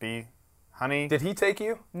 HCB. Honey. Did he take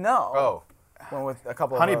you? No. Oh. Went with a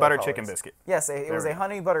couple of Honey other butter colleagues. chicken biscuit. Yes, it was we a go.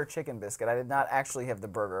 honey butter chicken biscuit. I did not actually have the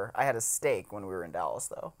burger. I had a steak when we were in Dallas,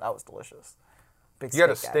 though. That was delicious. Big You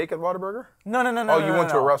had a guy. steak at Whataburger? No. Oh, you went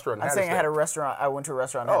to a restaurant and I'm had a saying I had a steak. restaurant. I went to a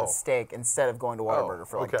restaurant and had Oh. a steak instead of going to Whataburger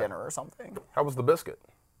for like okay. dinner or something. How was the biscuit?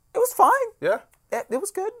 It was fine. Yeah? It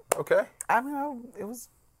was good. Okay. I mean, it was.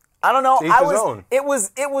 I don't know. To each his own. It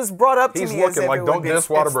was brought up to He's me as looking if like, it don't would be. diss It's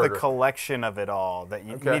the Whataburger. collection of it all that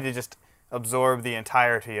you Okay. need to just absorb the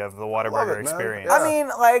entirety of the Whataburger it, man. experience. Yeah. I mean,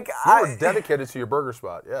 like You were dedicated to your burger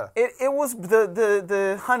spot, yeah. it was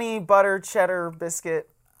the honey butter cheddar biscuit.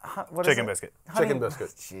 What is Chicken it? biscuit. Chicken biscuit.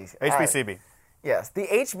 Jeez. All right. HBCB. Yes, the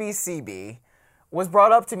HBCB was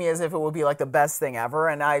brought up to me as if it would be like the best thing ever,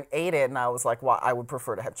 and I ate it, and I was like, "Well, I would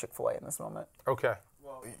prefer to have Chick-fil-A in this moment." Okay.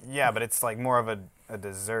 Yeah, but it's like more of a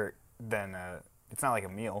dessert than it's not like a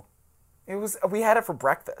meal. It was. We had it for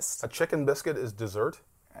breakfast. A chicken biscuit is dessert?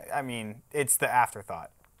 I mean, it's the afterthought.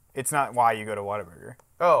 It's not why you go to Whataburger.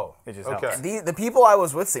 Oh, It just okay. helps. The people I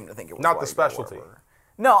was with seem to think it was Not why the you go to specialty. Whataburger.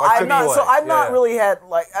 No, Like I'm not. Chick-fil-A. So I've not Yeah. really had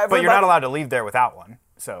like. But you're not allowed to leave there without one.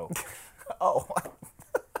 So Oh,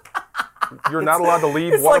 You're not allowed to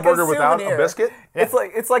leave it's like a Whataburger without a souvenir. biscuit?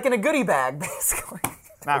 it's like in a goodie bag basically.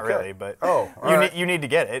 not Okay. really, but Oh, all right. you need to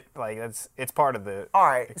get it. Like it's part of the. All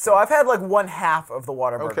right, so I've had like one half of the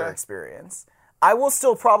Whataburger Okay. experience. I will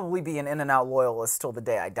still probably be an In-N-Out loyalist till the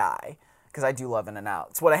day I die because I do love In-N-Out.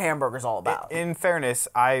 It's what a hamburger's all about. In fairness,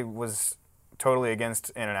 I was totally against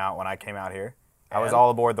In-N-Out when I came out here. I was And? all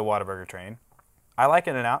aboard the Whataburger train. I like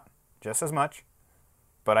In-N-Out just as much,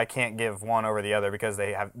 but I can't give one over the other because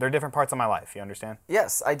they're different parts of my life. You understand?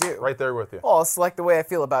 Yes, I do. Right there with you. Well, it's like the way I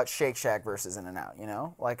feel about Shake Shack versus In-N-Out, you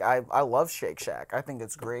know? Like, I love Shake Shack. I think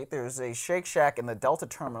it's great. There's a Shake Shack in the Delta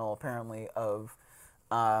terminal, apparently, of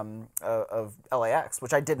LAX,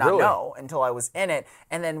 which I did not Really? know until I was in it.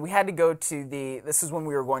 And then we had to go to this is when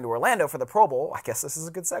we were going to Orlando for the Pro Bowl. I guess this is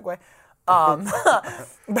a good segue.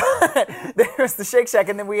 But there's the Shake Shack,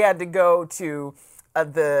 and then we had to go to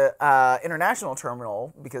the international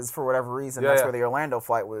terminal because for whatever reason, that's yeah. where the Orlando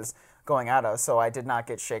flight was going out of. So I did not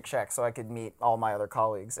get Shake Shack so I could meet all my other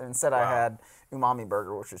colleagues. And instead I had Umami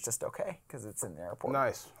Burger, which was just okay because it's in the airport.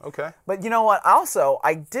 Nice. Okay. But you know what? Also,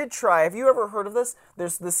 I did try. Have you ever heard of this?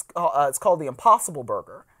 There's this. It's called the Impossible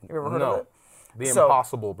Burger. You ever heard of No. it? The So-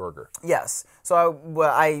 Impossible Burger. Yes. So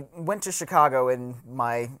I went to Chicago in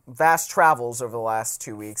my vast travels over the last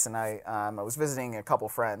 2 weeks, and I was visiting a couple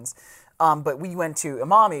friends. But we went to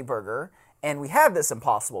Umami Burger, and we had this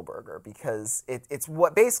Impossible Burger because it's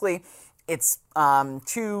what basically it's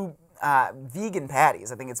two vegan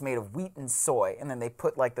patties. I think it's made of wheat and soy, and then they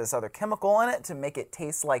put like this other chemical in it to make it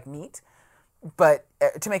taste like meat, but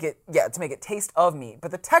to make it taste of meat.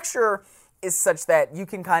 But the texture is such that you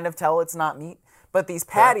can kind of tell it's not meat. But these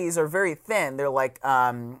patties are very thin. They're like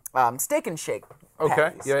Steak and Shake Okay,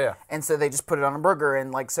 patties. yeah. And so they just put it on a burger,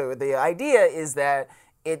 and like so the idea is that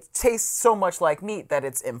it tastes so much like meat that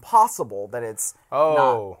it's impossible that it's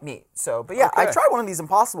Oh. not meat. So, but yeah, I Okay. tried one of these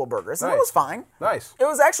Impossible Burgers, and it Nice. was fine. Nice. It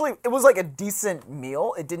was like a decent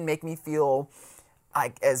meal. It didn't make me feel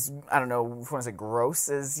like as I don't know if you want to say gross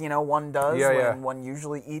as one does Yeah, when yeah. one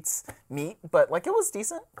usually eats meat, but like it was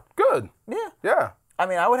decent. Good. Yeah. Yeah. I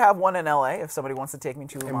mean, I would have one in LA if somebody wants to take me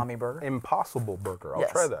to Umami Burger. Impossible Burger. I'll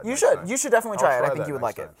Yes. try that. You next should. time. You should definitely I'll try it. I try think that you would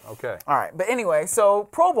next like it. time. Okay. All right, but anyway, so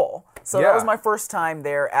Pro Bowl. So that Yeah. was my first time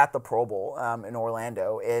there at the Pro Bowl in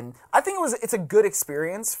Orlando, and I think it's a good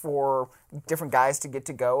experience for different guys to get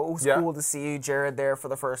to go. It was Yeah. cool to see Jared there for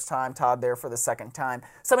the first time, Todd there for the second time.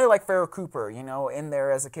 Somebody like Farrah Cooper, in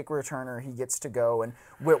there as a kick returner, he gets to go, and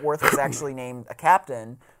Whitworth was actually named a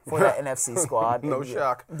captain for that NFC squad. No And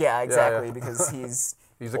shock. Yeah, exactly, yeah. because he's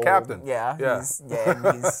a old. captain. Yeah, Yeah. he's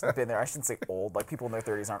been there. I shouldn't say old, like people in their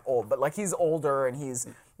 30s aren't old, but like he's older and he's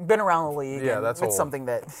been around the league. Yeah, and that's it's old. something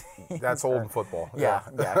that That's old in football. yeah,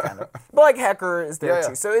 kind of. But like Hecker is there Yeah, yeah.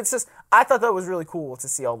 too. So it's just I thought that was really cool to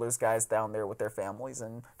see all those guys down there with their families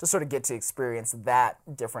and to sort of get to experience that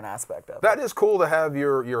different aspect of it. That is cool to have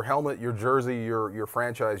your helmet, your jersey, your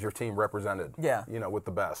franchise, your team represented. Yeah. With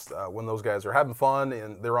the best. When those guys are having fun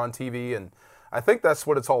and they're on TV, and I think that's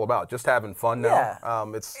what it's all about, just having fun now. Yeah.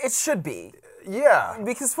 It should be. Yeah.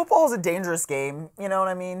 Because football is a dangerous game, you know what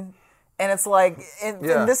I mean? And it's like in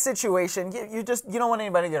this situation, you don't want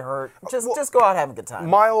anybody to get hurt. Just go out and have a good time.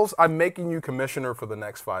 Miles, I'm making you commissioner for the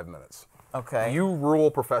next 5 minutes. Okay. You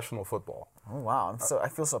rule professional football. Oh wow, I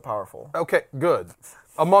feel so powerful. Okay, good.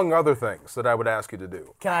 Among other things that I would ask you to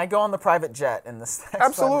do. Can I go on the private jet in this next 5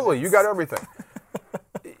 Absolutely, you minutes? got everything.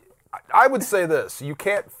 I would say this, you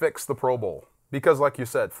can't fix the Pro Bowl because like you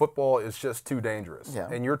said, football is just too dangerous. Yeah.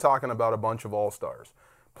 And you're talking about a bunch of all-stars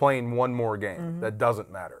playing one more game that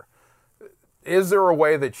doesn't matter. Is there a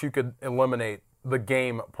way that you could eliminate the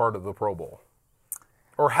game part of the Pro Bowl?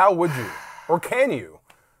 Or how would you? Or can you?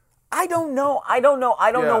 I don't know. I don't know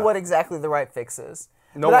Yeah. what exactly the right fix is.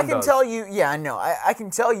 No but I one can does. tell you, yeah, I know. I can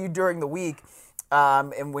tell you during the week,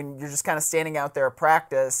 and when you're just kind of standing out there at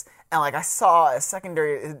practice, and like I saw a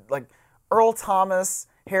secondary, like Earl Thomas,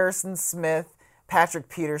 Harrison Smith, Patrick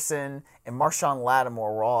Peterson, and Marshawn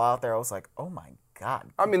Lattimore were all out there. I was like, oh my God.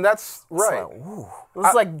 I mean, that's It's right. like, ooh. It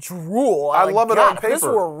was like drool. I Like, love it God, on if this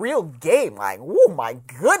paper. were a real game, like, oh my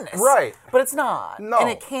goodness. Right. But it's not. No. And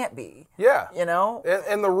it can't be. Yeah. You know?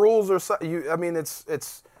 And the rules are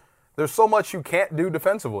it's there's so much you can't do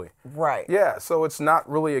defensively. Right. Yeah, so it's not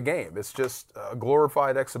really a game. It's just a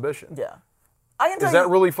glorified exhibition. Yeah. I can tell Is that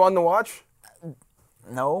you. really fun to watch?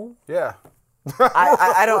 No. Yeah.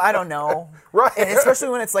 I don't know. Right. And especially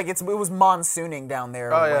when it's like it was monsooning down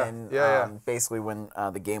there yeah. when Yeah. basically when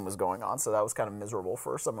the game was going on. So that was kind of miserable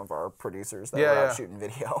for some of our producers that Yeah, were out yeah. shooting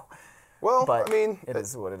video. Well, But I mean, it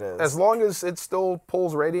is what it is. as long as it still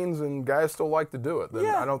pulls ratings and guys still like to do it, then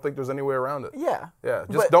Yeah. I don't think there's any way around it. Yeah. Yeah,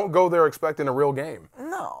 just But- don't go there expecting a real game.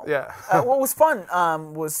 No. Yeah. What was fun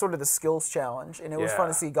was sort of the skills challenge, and it was fun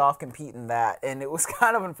Yeah. to see Goff compete in that. And it was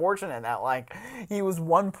kind of unfortunate that like he was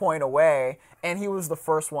 1 point away, and he was the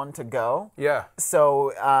first one to go. Yeah.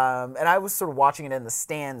 So, and I was sort of watching it in the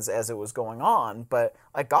stands as it was going on, but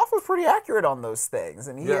like Goff was pretty accurate on those things,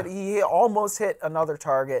 and he almost hit another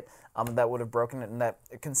target that would have broken it and that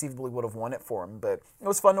conceivably would have won it for him. But it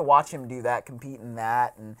was fun to watch him do that, compete in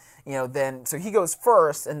that, and then so he goes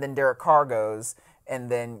first, and then Derek Carr goes. And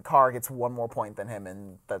then Carr gets 1 more point than him,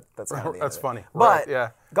 and that's kind of the end That's of it. funny. But Right, yeah.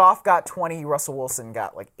 Goff got 20, Russell Wilson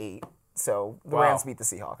got like 8. So the Wow. Rams beat the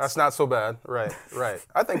Seahawks. That's not so bad. Right, right.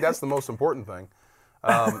 I think that's the most important thing.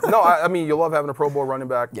 No, I mean, you love having a Pro Bowl running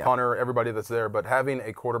back, punter, everybody that's there, but having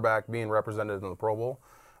a quarterback being represented in the Pro Bowl,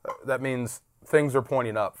 that means things are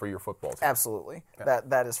pointing up for your football team. Absolutely.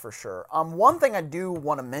 That is for sure. One thing I do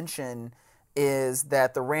want to mention is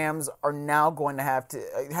that the Rams are now going to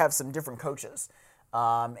have some different coaches.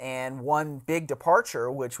 And one big departure,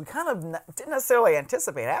 which we kind of didn't necessarily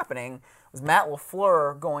anticipate happening, was Matt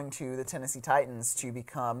LaFleur going to the Tennessee Titans to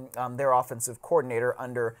become their offensive coordinator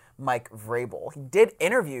under Mike Vrabel. He did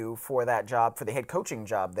interview for that job, for the head coaching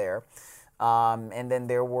job there. And then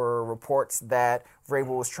there were reports that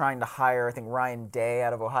Vrabel was trying to hire, I think, Ryan Day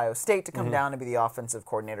out of Ohio State to come down to be the offensive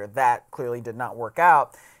coordinator. That clearly did not work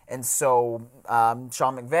out. And so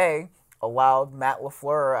Sean McVay allowed Matt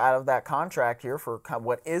LaFleur out of that contract here for kind of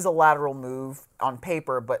what is a lateral move on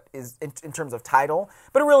paper, but is in terms of title.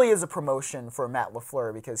 But it really is a promotion for Matt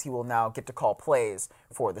LaFleur because he will now get to call plays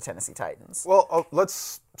for the Tennessee Titans. Well,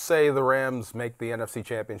 let's say the Rams make the NFC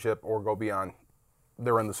Championship or go beyond.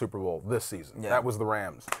 They're in the Super Bowl this season. Yeah. That was the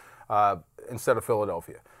Rams instead of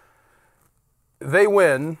Philadelphia. They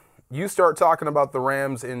win. You start talking about the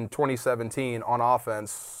Rams in 2017 on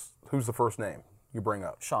offense. Who's the first name you bring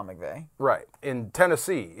up? Sean McVay. Right. In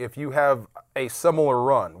Tennessee, if you have a similar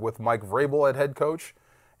run with Mike Vrabel at head coach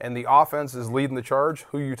and the offense is leading the charge,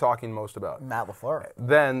 who are you talking most about? Matt LaFleur.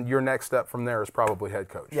 Then your next step from there is probably head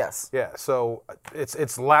coach. Yes. Yeah, so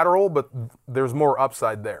it's lateral, but there's more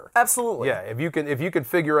upside there. Absolutely. Yeah, if you could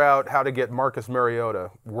figure out how to get Marcus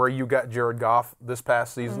Mariota where you got Jared Goff this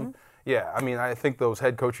past season, yeah, I mean, I think those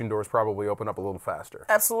head coaching doors probably open up a little faster.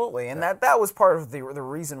 Absolutely, and that was part of the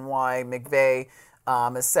reason why McVay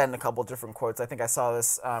has said in a couple different quotes. I think I saw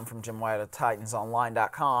this from Jim Wyatt at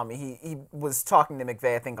TitansOnline.com. He was talking to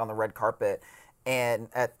McVay, I think, on the red carpet and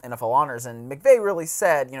at NFL Honors, and McVay really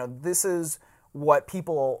said, this is what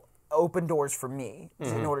people open doors for me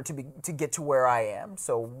in order to get to where I am.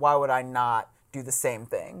 So why would I not do the same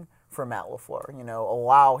thing for Matt LaFleur?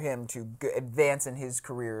 Allow him to advance in his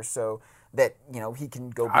career so that he can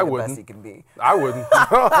go be the best he can be. I wouldn't.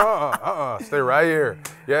 Stay right here.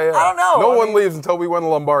 Yeah. I don't know. No one leaves until we win the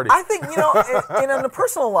Lombardi. I think on a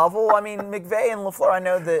personal level, I mean, McVay and LaFleur. I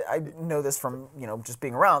know this from just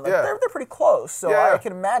being around. Like, they're pretty close. So I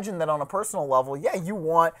can imagine that on a personal level, you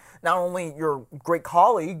want not only your great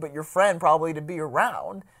colleague but your friend probably to be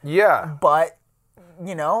around. Yeah. But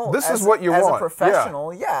this is what you want. as a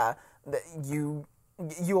professional.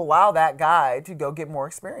 You allow that guy to go get more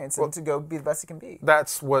experience and to go be the best he can be.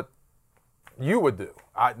 That's what you would do.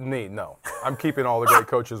 No. I'm keeping all the great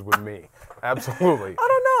coaches with me. Absolutely. I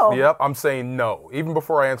don't know. Yep, I'm saying no. Even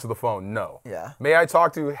before I answer the phone, no. Yeah. May I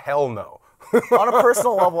talk to you? Hell no. On a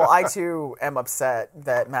personal level, I too am upset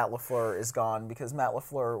that Matt LaFleur is gone because Matt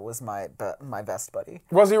LaFleur was my vest buddy.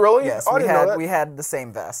 Was he really? Yes, Oh, I didn't know that. we had the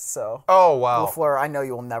same vest. So. Oh, wow. LaFleur, I know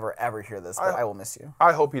you will never ever hear this, but I will miss you.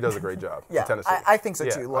 I hope he does a great job in Tennessee. I think so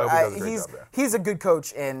too. I hope he does a great job there. He's a good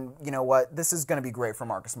coach, and you know what? This is going to be great for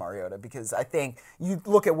Marcus Mariota because I think you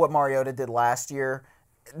look at what Mariota did last year.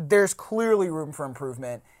 There's clearly room for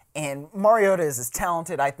improvement. And Mariota is as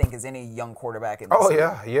talented, I think, as any young quarterback in this league.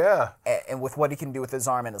 Yeah. And with what he can do with his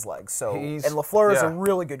arm and his legs. So, He's- and LaFleur is a yeah.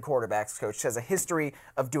 really good quarterbacks coach. Has a history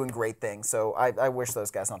of doing great things. So I wish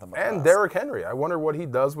those guys nothing but the And best. Derrick Henry. I wonder what he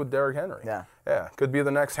does with Derrick Henry. Yeah. Yeah. Could be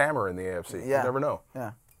the next hammer in the AFC. Yeah. You never know.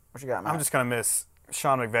 Yeah. What you got, Matt? I'm just going to miss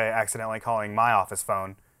Sean McVay accidentally calling my office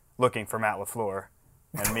phone looking for Matt LaFleur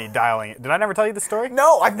and me dialing it. Did I never tell you the story?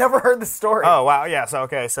 No, I've never heard the story. Oh, wow. Yeah,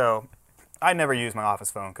 so I never use my office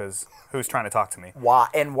phone because who's trying to talk to me? Why?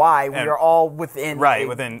 We are all within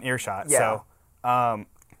within earshot. Yeah. So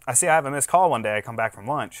I see I have a missed call one day. I come back from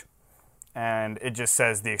lunch, and it just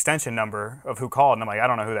says the extension number of who called, and I'm like, I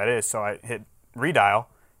don't know who that is. So I hit redial,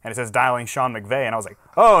 and it says dialing Sean McVay, and I was like,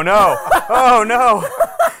 oh no, oh no.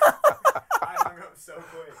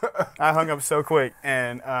 I hung up so quick,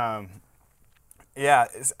 and I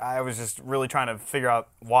was just really trying to figure out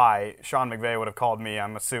why Sean McVay would have called me.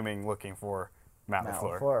 I'm assuming looking for Matt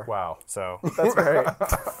LaFleur. Wow. So That's great.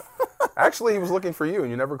 Actually, he was looking for you, and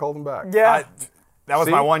you never called him back. Yeah. that was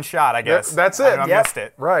See? my one shot, I guess. That's it. I Yep. missed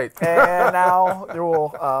it. Right. And now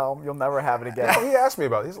you'll never have it again. He asked me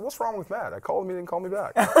about it. He said, "What's wrong with Matt?" I called him. He didn't call me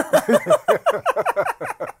back.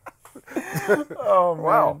 Oh man.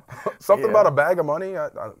 Wow. Something Yeah. about a bag of money.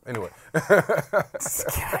 Anyway. Get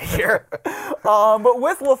out of here. But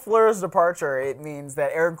with LaFleur's departure, it means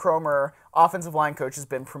that Aaron Kromer, offensive line coach, has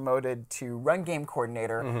been promoted to run game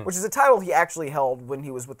coordinator, which is a title he actually held when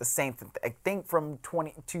he was with the Saints, I think from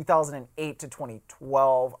 2008 to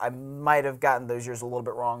 2012. I might have gotten those years a little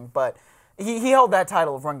bit wrong, but he held that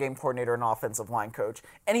title of run game coordinator and offensive line coach,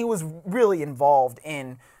 and he was really involved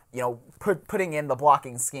in putting in the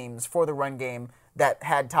blocking schemes for the run game that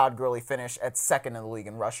had Todd Gurley finish at second in the league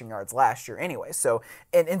in rushing yards last year anyway. So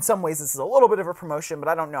in some ways this is a little bit of a promotion, but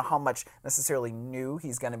I don't know how much necessarily new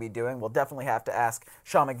he's going to be doing. We'll definitely have to ask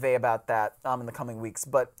Sean McVay about that in the coming weeks.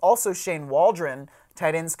 But also Shane Waldron,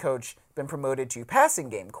 tight ends coach, been promoted to passing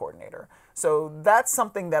game coordinator. So that's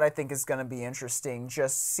something that I think is going to be interesting,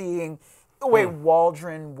 just seeing the way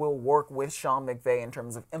Waldron will work with Sean McVay in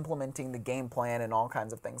terms of implementing the game plan and all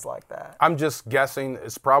kinds of things like that. I'm just guessing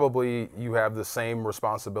it's probably you have the same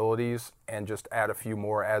responsibilities and just add a few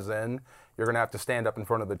more, as in you're going to have to stand up in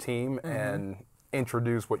front of the team and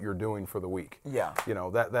introduce what you're doing for the week. Yeah.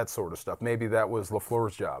 That sort of stuff. Maybe that was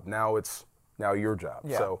LaFleur's job. Now it's your job.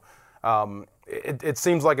 Yeah. So it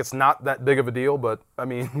seems like it's not that big of a deal, but I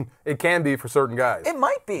mean, it can be for certain guys. It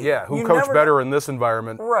might be. Yeah, who You coach never better in this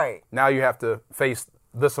environment. Right. Now you have to face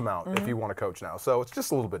this amount if you want to coach now. So it's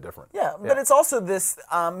just a little bit different. Yeah, but it's also this,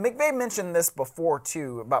 McVay mentioned this before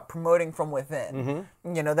too, about promoting from within.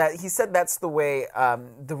 That he said that's the way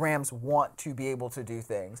the Rams want to be able to do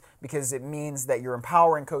things, because it means that you're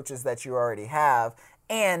empowering coaches that you already have,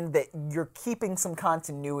 and that you're keeping some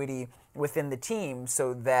continuity within the team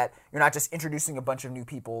so that you're not just introducing a bunch of new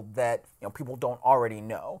people that people don't already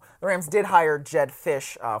know. The Rams did hire Jed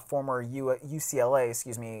Fish, former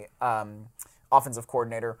UCLA, offensive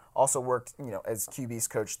coordinator, also worked as QB's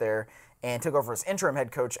coach there, and took over as interim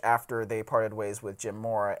head coach after they parted ways with Jim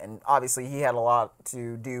Mora. And obviously he had a lot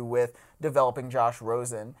to do with developing Josh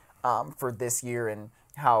Rosen for this year, and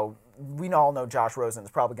how we all know Josh Rosen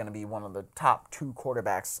is probably going to be one of the top 2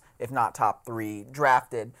 quarterbacks, if not top 3,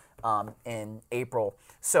 drafted in April.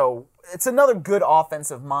 So it's another good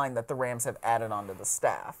offensive mind that the Rams have added onto the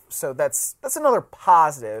staff. So that's another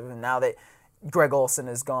positive. And now that Greg Olsen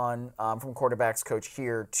has gone from quarterbacks coach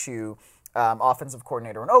here to offensive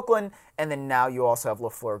coordinator in Oakland, and then now you also have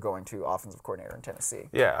LaFleur going to offensive coordinator in Tennessee.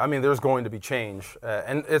 Yeah, I mean, there's going to be change,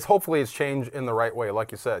 and hopefully it's change in the right way.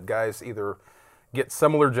 Like you said, guys either get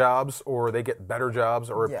similar jobs or they get better jobs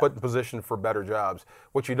or put in position for better jobs.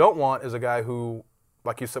 What you don't want is a guy who,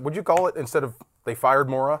 like you said, would you call it, instead of they fired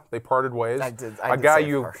Mora, they parted ways? I did a guy say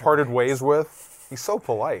you parted ways with. He's so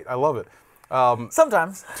polite. I love it.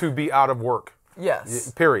 Sometimes. To be out of work.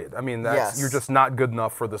 Yes. Period. I mean, Yes. you're just not good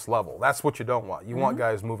enough for this level. That's what you don't want. You want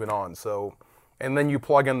guys moving on. So, and then you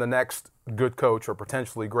plug in the next good coach or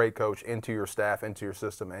potentially great coach into your staff, into your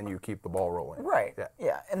system, and you keep the ball rolling. Right.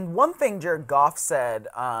 Yeah. And one thing Jared Goff said,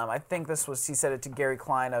 I think he said it to Gary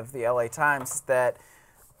Klein of the LA Times, that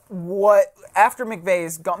after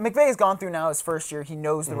McVay's gone through now his first year, he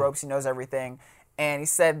knows the ropes, he knows everything, and he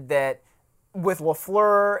said that with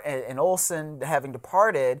LaFleur and Olsen having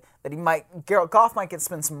departed, that Goff might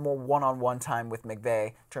spend some more one-on-one time with McVay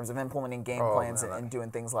in terms of implementing game plans and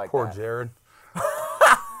doing things like Poor that. Jared.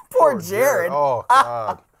 Poor Jared. Oh,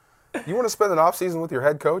 God. You want to spend an offseason with your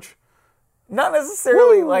head coach? Not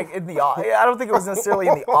necessarily like in the off. I don't think it was necessarily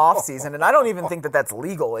in the off season, and I don't even think that that's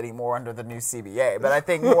legal anymore under the new CBA. But I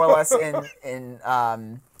think more or less in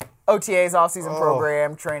OTA's off season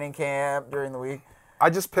program, training camp during the week. I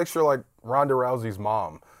just picture like Ronda Rousey's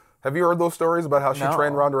mom. Have you heard those stories about how she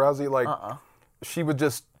trained Ronda Rousey? Like, she would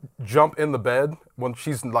just jump in the bed when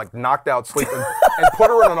she's like knocked out sleeping and put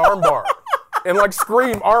her in an arm bar and like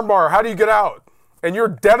scream, "Arm bar, how do you get out?" And you're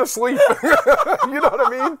dead asleep. You know what I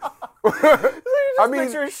mean? I mean,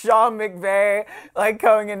 picture Sean McVay like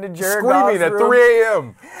going into Jared Goff's screaming at room. 3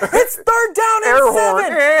 a.m. It's third down and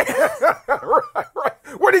 7. right.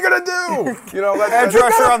 What are you gonna do? Edge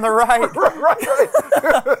rusher on the right. right.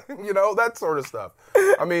 That sort of stuff.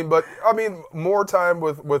 I mean, more time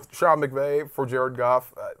with Sean McVay for Jared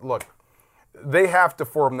Goff. Look, they have to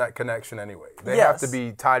form that connection anyway. They have to Yes.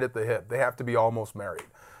 be tied at the hip. They have to be almost married.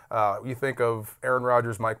 You think of Aaron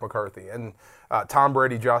Rodgers, Mike McCarthy, and Tom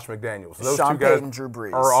Brady, Josh McDaniels. Those Sean two guys Payton, Drew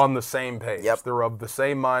Brees. are on the same page. Yep. They're of the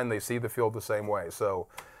same mind. They see the field the same way. So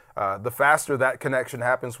the faster that connection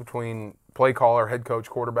happens between play caller, head coach,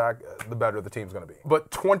 quarterback, the better the team's going to be.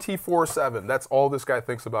 But 24/7, that's all this guy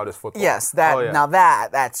thinks about is football. Yes, that Oh, yeah. now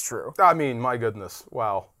that's true. I mean, my goodness,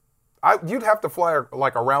 wow. You'd have to fly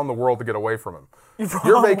like around the world to get away from him.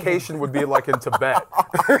 Your vacation would be like in Tibet.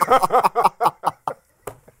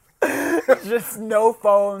 Just no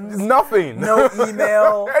phones, Nothing. no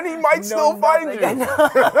email. And he might still find nothing.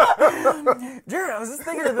 you. Jared, I was just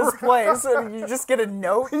thinking of this place, and you just get a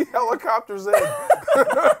note. He helicopters in.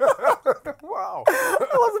 Wow.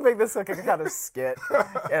 I love to make this like a kind of skit.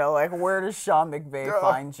 You know, like where does Sean McVay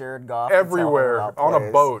find Jared Goff? and tell him Everywhere about on a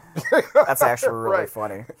plays? boat. That's actually really Right.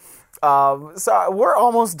 funny. So we're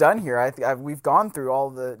almost done here. We've gone through all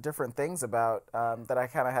the different things about that I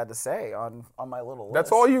kind of had to say on my little list.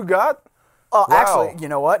 That's all you got? Oh, Wow. actually, you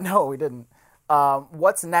know what? No, we didn't.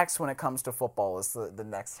 What's next when it comes to football is the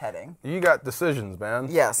next heading. You got decisions, man.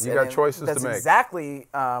 Yes. You and got choices that's to make. exactly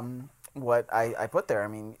what I put there. I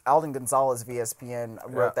mean, Alden Gonzalez of ESPN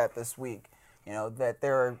wrote that this week. You know, that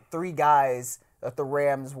there are 3 guys that the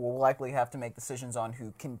Rams will likely have to make decisions on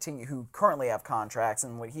who currently have contracts.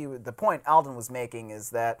 And the point Alden was making is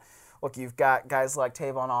that, look, you've got guys like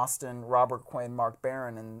Tavon Austin, Robert Quinn, Mark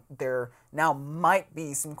Barron, and there now might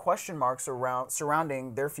be some question marks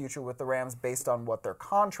surrounding their future with the Rams based on what their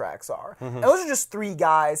contracts are. And those are just 3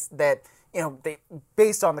 guys that, you know,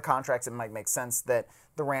 based on the contracts, it might make sense that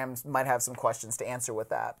the Rams might have some questions to answer with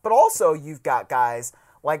that. But also, you've got guys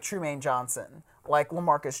like Trumaine Johnson, like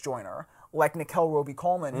LaMarcus Joyner, like Nickel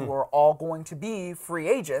Roby-Coleman, who are all going to be free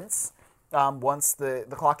agents once the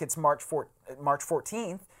clock hits March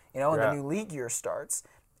 14th, you know, and Yeah. the new league year starts.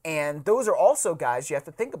 And those are also guys you have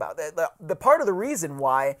to think about. The part of the reason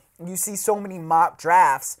why you see so many mock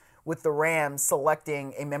drafts with the Rams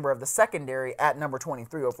selecting a member of the secondary at number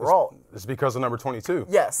 23 overall. It's because of number 22.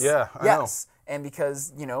 Yes. Yeah, I yes. And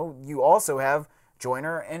because, you know, you also have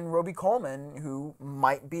Joyner and Roby-Coleman who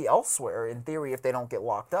might be elsewhere in theory if they don't get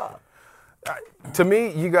locked up. know. To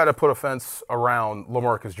me, you got to put a fence around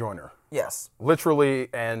LaMarcus Joyner. Yes. Literally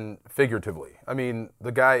and figuratively. I mean,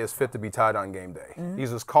 the guy is fit to be tied on game day.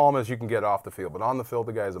 He's as calm as you can get off the field, but on the field,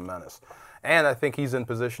 the guy is a menace. And I think he's in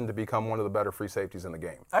position to become one of the better free safeties in the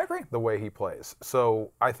game. I agree. The way he plays.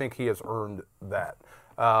 So I think he has earned that.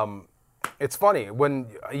 It's funny, when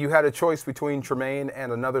you had a choice between Tremaine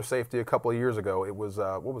and another safety a couple of years ago, it was,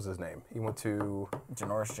 what was his name? He went to...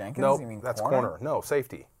 Janoris Jenkins? No, You mean that's corner. No,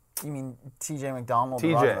 safety. You mean TJ McDonald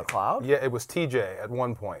and Rodney TJ. McLeod? Yeah, it was TJ at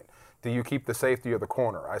one point. Do you keep the safety or the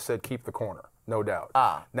corner? I said keep the corner, no doubt.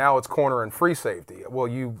 Now it's corner and free safety. Well,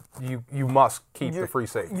 you must keep the free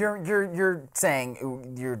safety. You're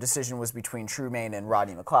saying your decision was between Trumaine and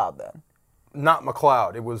Rodney McLeod then? Not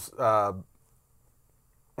McLeod. It was, oh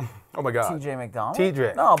my God. TJ McDonald?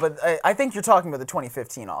 TJ. No, but I think you're talking about the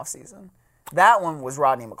 2015 offseason. That one was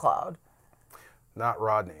Rodney McLeod. Not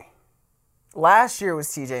Rodney. Last year was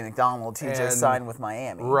TJ McDonald. TJ And- signed with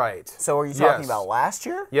Miami. Right. So are you talking Yes. about last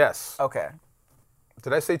year? Yes. Okay.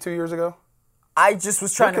 Did I say 2 years ago? I just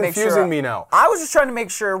was trying to make sure. confusing me now. I was just trying to make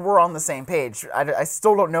sure we're on the same page. I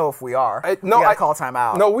still don't know if we are. No, we gotta call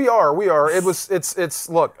timeout. No, we are. It's.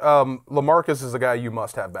 Look, LaMarcus is a guy you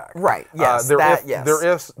must have back. Right, yes,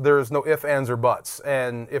 There is no ifs, ands, or buts.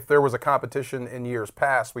 And if there was a competition in years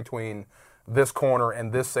past between this corner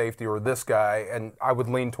and this safety or this guy, and I would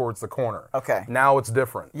lean towards the corner. Okay. Now it's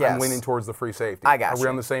different. Yes. I'm leaning towards the free safety. I got Are we you.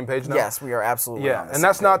 on the same page now? Yes, we are absolutely Yeah, on the and same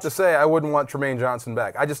that's not page. to say I wouldn't want Tremaine Johnson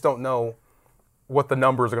back. I just don't know what the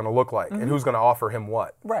numbers are going to look like and who's going to offer him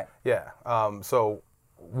what. Right. Yeah. So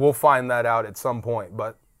we'll find that out at some point.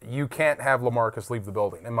 But you can't have LaMarcus leave the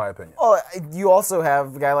building, in my opinion. Well, you also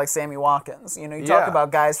have a guy like Sammy Watkins. You know, you talk Yeah.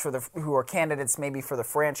 about guys who are candidates maybe for the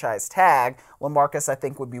franchise tag. LaMarcus, I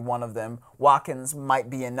think, would be one of them. Watkins might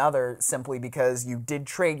be another, simply because you did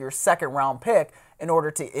trade your second-round pick in order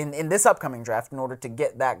to in this upcoming draft in order to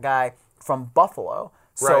get that guy from Buffalo.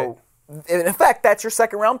 So, in fact, that's your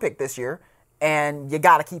second-round pick this year, and you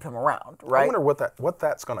got to keep him around, right? I wonder what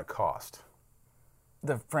that's going to cost.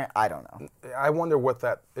 I don't know. I wonder what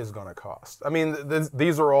that is going to cost. I mean,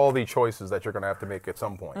 these are all the choices that you're going to have to make at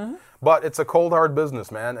some point. But it's a cold, hard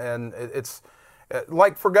business, man, and it's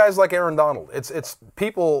like for guys like Aaron Donald. It's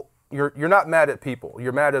people. You're not mad at people.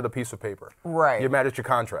 You're mad at a piece of paper. Right. You're mad at your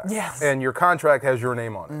contract. Yes. And your contract has your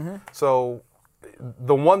name on it. So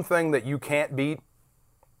the one thing that you can't beat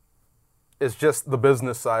is just the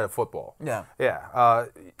business side of football. Yeah. Yeah.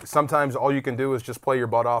 Sometimes all you can do is just play your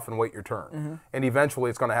butt off and wait your turn. And eventually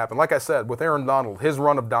it's going to happen. Like I said, with Aaron Donald, his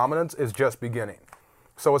run of dominance is just beginning.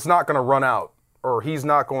 So it's not going to run out, or he's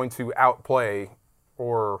not going to outplay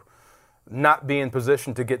or not be in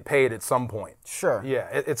position to get paid at some point. Sure. Yeah,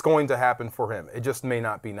 it's going to happen for him. It just may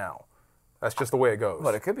not be now. That's just the way it goes.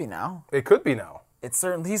 But it could be now. It could be now.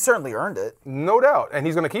 He's certainly earned it. No doubt. And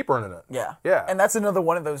he's going to keep earning it. Yeah. Yeah. And that's another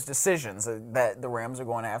one of those decisions that the Rams are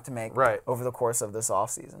going to have to make Right. over the course of this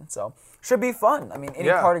offseason. So, should be fun. I mean, any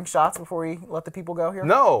Yeah. parting shots before we let the people go here?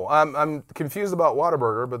 No, I'm confused about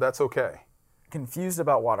Whataburger, but that's okay. Confused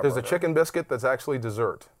about Whataburger. There's a chicken biscuit that's actually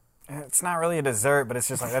dessert. It's not really a dessert, but it's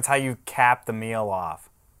just like that's how you cap the meal off.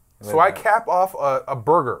 So I cap off a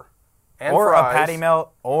burger and Or fries a patty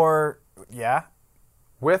melt, or, yeah.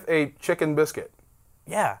 with a chicken biscuit.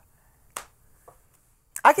 Yeah.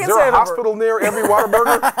 I can't Is say there I've a ever- hospital near every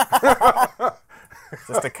Whataburger?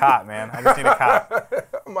 Just a cot, man. I just need a cot.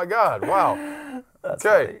 Oh my God! Wow.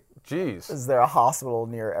 Okay. Jeez. Is there a hospital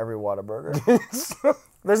near every Whataburger?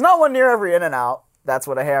 There's not one near every In-N-Out. That's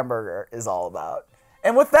what a hamburger is all about.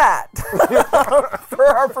 And with that, for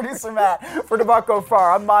our producer Matt, for DeMarco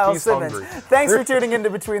Farr, I'm Miles He's Simmons. hungry. Thanks for tuning in to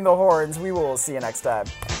Between the Horns. We will see you next time.